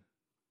nation,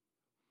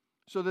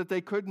 so that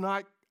they could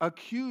not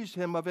accuse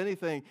him of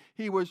anything.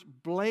 He was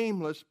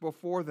blameless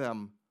before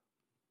them.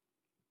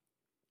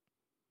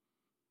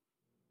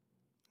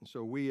 And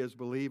so we as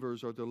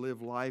believers are to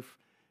live life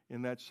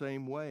in that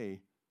same way.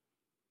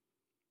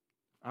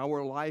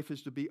 Our life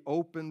is to be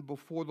open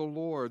before the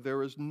Lord.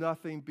 There is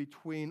nothing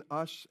between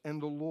us and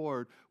the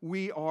Lord.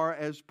 We are,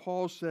 as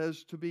Paul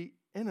says, to be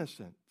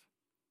innocent.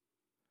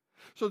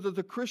 So that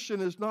the Christian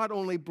is not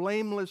only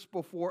blameless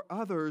before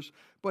others,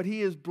 but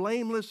he is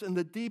blameless in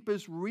the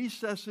deepest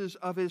recesses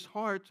of his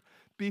heart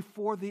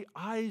before the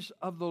eyes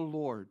of the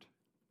Lord.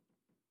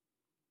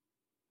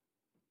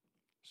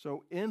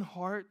 So in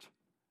heart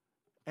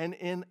and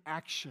in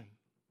action,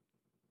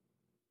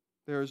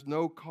 there is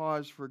no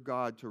cause for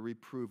God to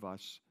reprove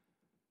us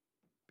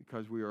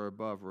because we are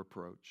above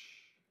reproach.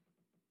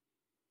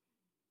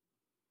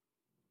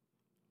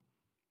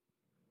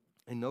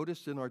 And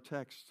notice in our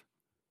text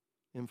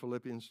in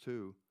Philippians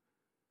 2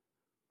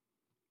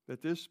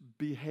 that this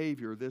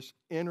behavior, this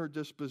inner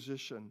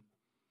disposition,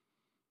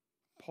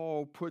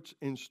 Paul puts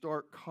in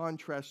stark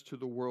contrast to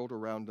the world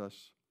around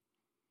us,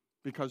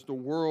 because the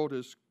world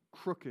is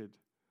crooked,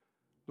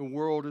 the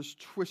world is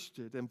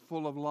twisted and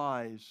full of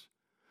lies.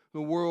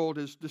 The world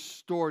is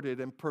distorted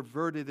and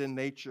perverted in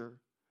nature.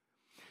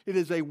 It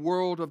is a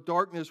world of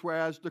darkness,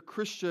 whereas the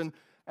Christian,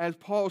 as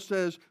Paul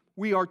says,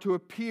 we are to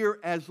appear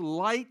as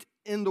light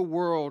in the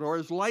world, or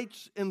as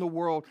lights in the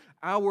world.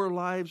 Our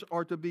lives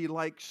are to be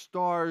like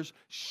stars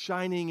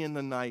shining in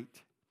the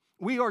night.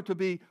 We are to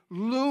be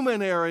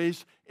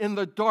luminaries in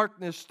the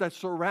darkness that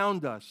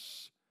surround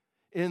us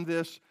in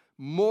this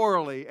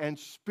morally and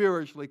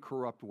spiritually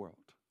corrupt world.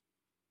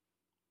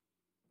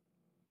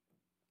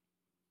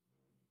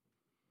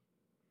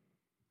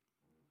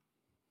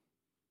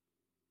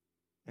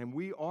 And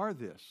we are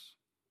this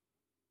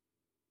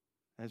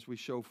as we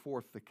show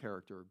forth the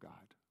character of God.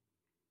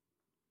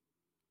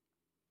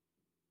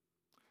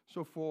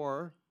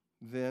 So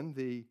then,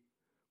 the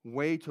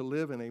way to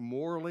live in a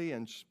morally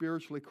and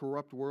spiritually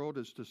corrupt world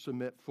is to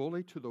submit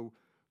fully to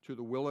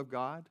the will of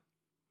God.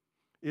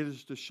 It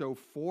is to show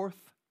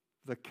forth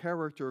the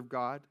character of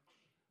God.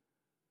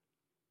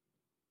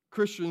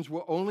 Christians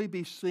will only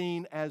be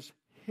seen as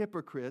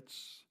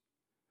hypocrites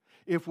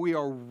if we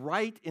are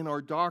right in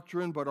our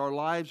doctrine, but our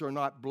lives are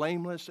not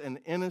blameless and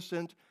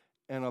innocent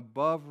and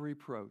above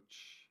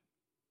reproach.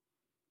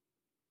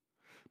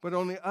 But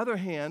on the other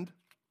hand,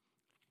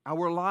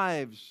 our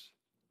lives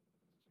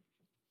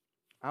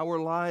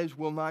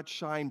will not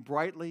shine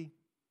brightly.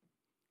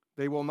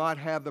 They will not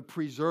have the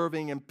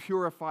preserving and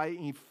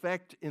purifying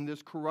effect in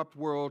this corrupt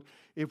world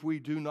if we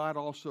do not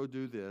also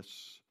do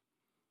this: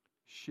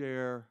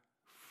 share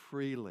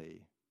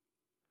freely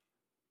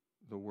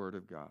the Word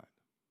of God.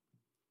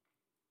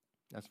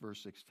 That's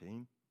verse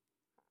 16.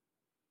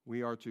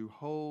 We are to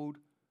hold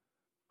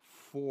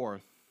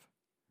forth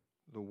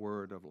the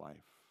word of life.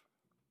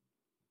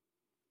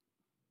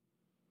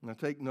 Now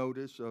take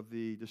notice of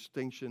the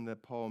distinction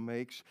that Paul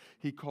makes.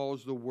 He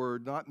calls the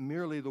word not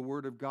merely the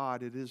word of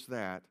God, it is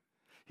that.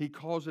 He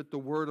calls it the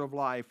word of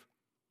life.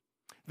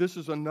 This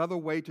is another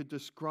way to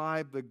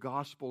describe the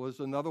gospel,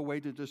 is another way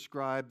to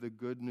describe the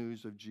good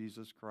news of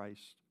Jesus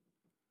Christ.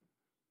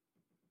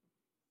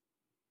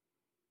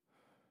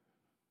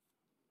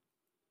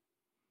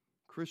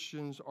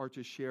 Christians are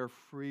to share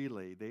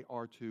freely. They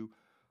are to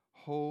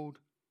hold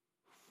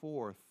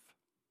forth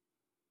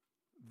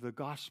the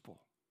gospel.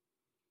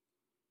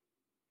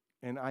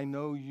 And I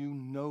know you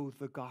know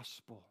the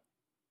gospel.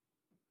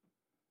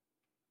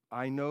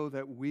 I know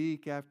that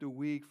week after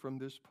week from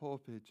this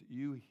pulpit,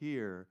 you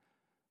hear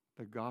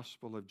the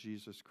gospel of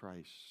Jesus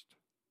Christ.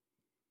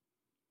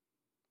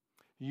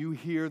 You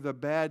hear the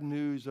bad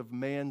news of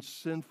man's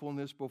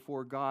sinfulness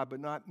before God, but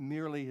not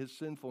merely his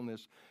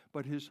sinfulness,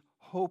 but his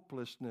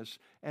hopelessness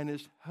and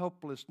his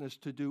helplessness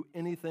to do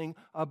anything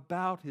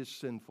about his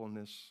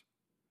sinfulness.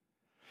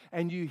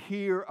 And you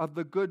hear of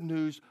the good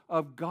news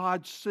of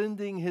God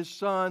sending his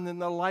Son in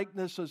the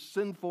likeness of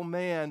sinful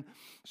man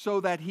so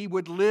that he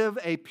would live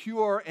a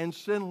pure and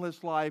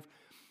sinless life,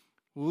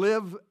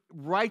 live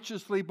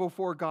righteously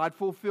before God,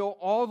 fulfill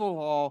all the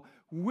law,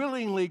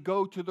 willingly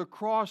go to the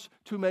cross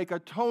to make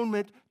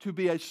atonement, to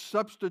be a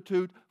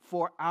substitute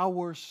for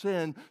our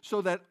sin,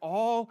 so that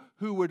all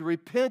who would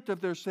repent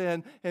of their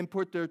sin and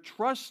put their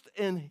trust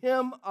in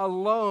him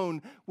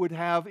alone would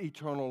have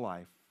eternal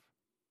life.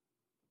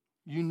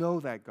 You know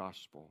that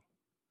gospel.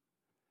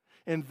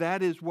 And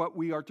that is what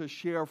we are to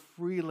share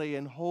freely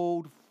and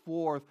hold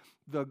forth,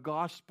 the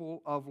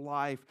gospel of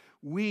life.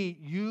 We,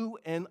 you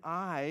and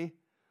I,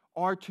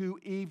 are to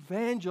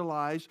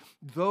evangelize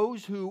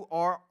those who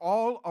are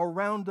all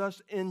around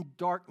us in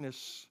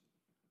darkness.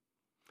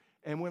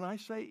 And when I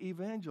say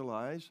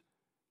evangelize,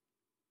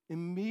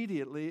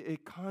 immediately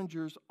it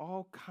conjures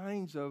all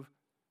kinds of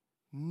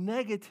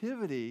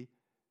negativity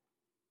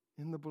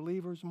in the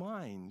believers'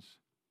 minds.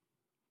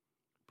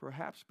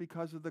 Perhaps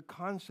because of the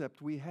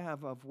concept we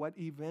have of what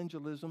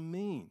evangelism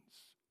means.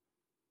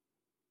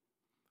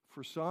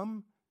 For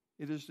some,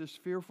 it is this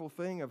fearful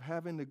thing of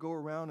having to go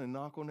around and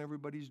knock on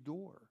everybody's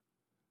door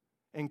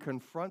and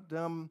confront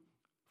them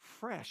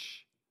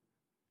fresh,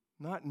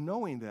 not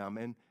knowing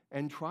them,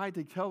 and try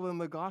to tell them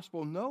the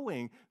gospel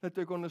knowing that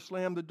they're going to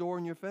slam the door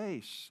in your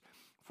face.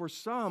 For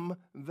some,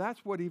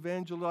 that's what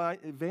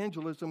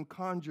evangelism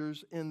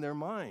conjures in their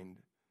mind.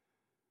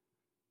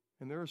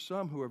 And there are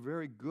some who are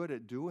very good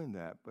at doing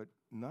that, but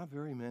not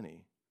very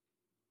many.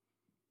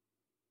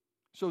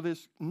 So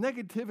this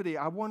negativity,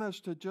 I want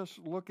us to just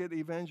look at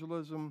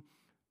evangelism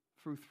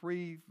through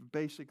three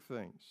basic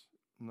things.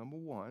 Number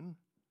one,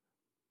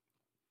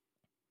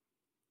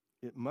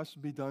 it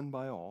must be done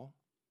by all.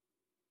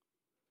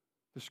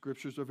 The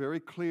scriptures are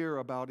very clear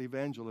about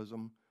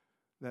evangelism,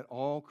 that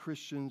all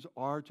Christians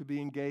are to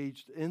be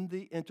engaged in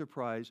the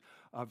enterprise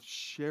of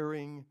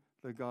sharing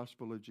the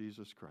gospel of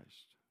Jesus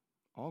Christ.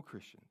 All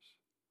Christians.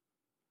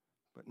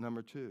 But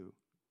number two,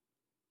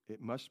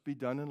 it must be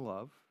done in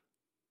love.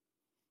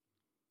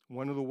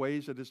 One of the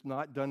ways that it's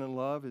not done in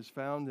love is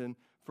found in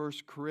 1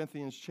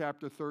 Corinthians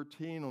chapter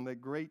 13, on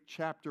that great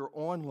chapter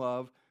on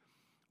love.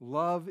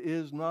 Love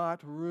is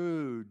not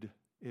rude,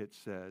 it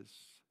says.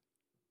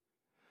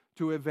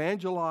 To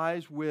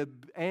evangelize with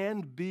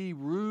and be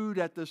rude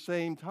at the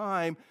same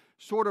time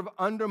sort of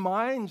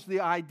undermines the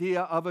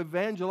idea of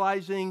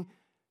evangelizing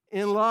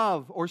in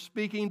love or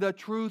speaking the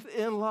truth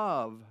in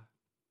love.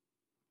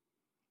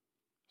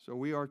 So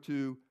we are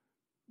to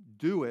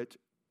do it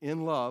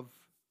in love.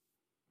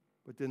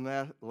 But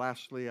then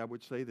lastly, I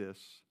would say this.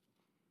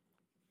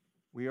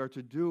 We are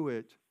to do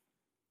it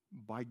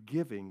by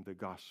giving the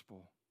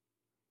gospel.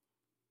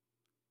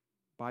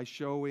 By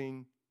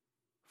showing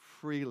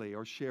freely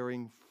or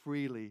sharing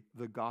freely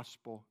the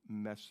gospel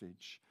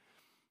message.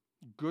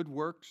 Good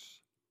works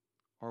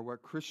are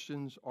what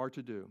Christians are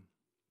to do.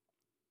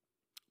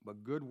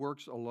 But good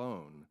works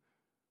alone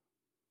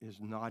is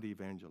not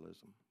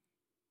evangelism.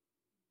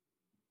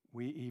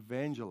 We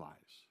evangelize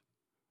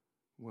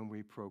when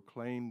we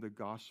proclaim the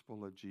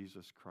gospel of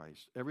Jesus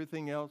Christ.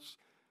 Everything else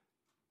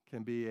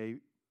can be a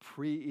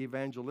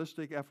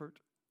pre-evangelistic effort,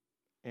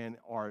 and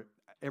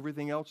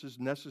everything else is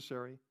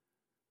necessary.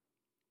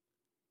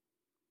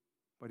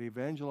 But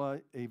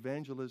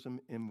evangelism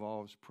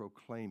involves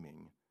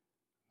proclaiming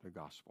the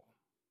gospel.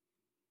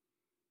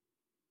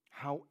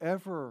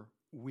 However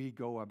we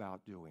go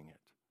about doing it,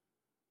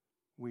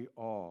 we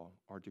all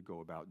are to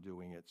go about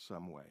doing it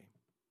some way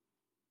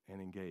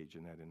and engage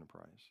in that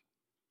enterprise.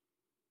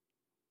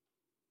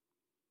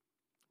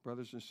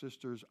 Brothers and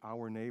sisters,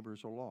 our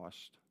neighbors are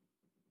lost.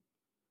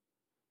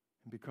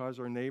 And because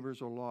our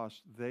neighbors are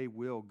lost, they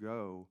will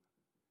go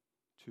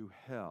to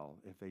hell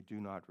if they do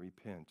not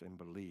repent and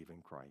believe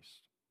in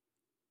Christ.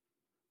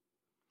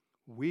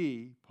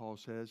 We, Paul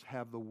says,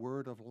 have the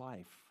word of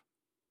life.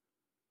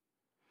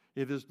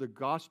 It is the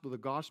gospel. The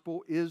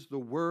gospel is the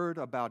word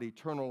about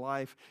eternal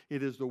life.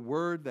 It is the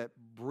word that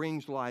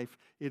brings life.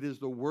 It is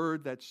the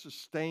word that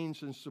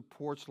sustains and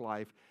supports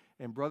life.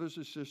 And brothers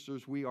and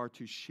sisters, we are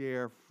to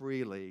share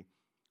freely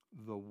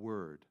the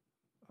word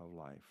of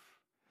life.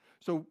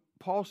 So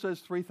Paul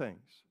says three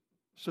things.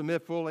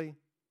 Submit fully,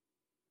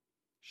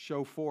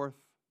 show forth,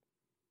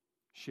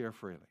 share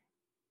freely.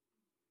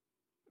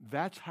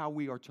 That's how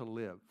we are to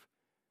live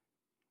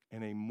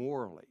in a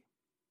morally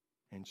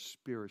and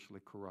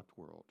spiritually corrupt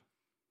world.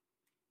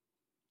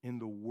 In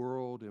the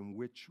world in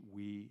which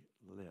we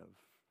live.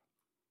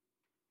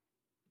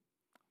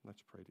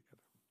 Let's pray together.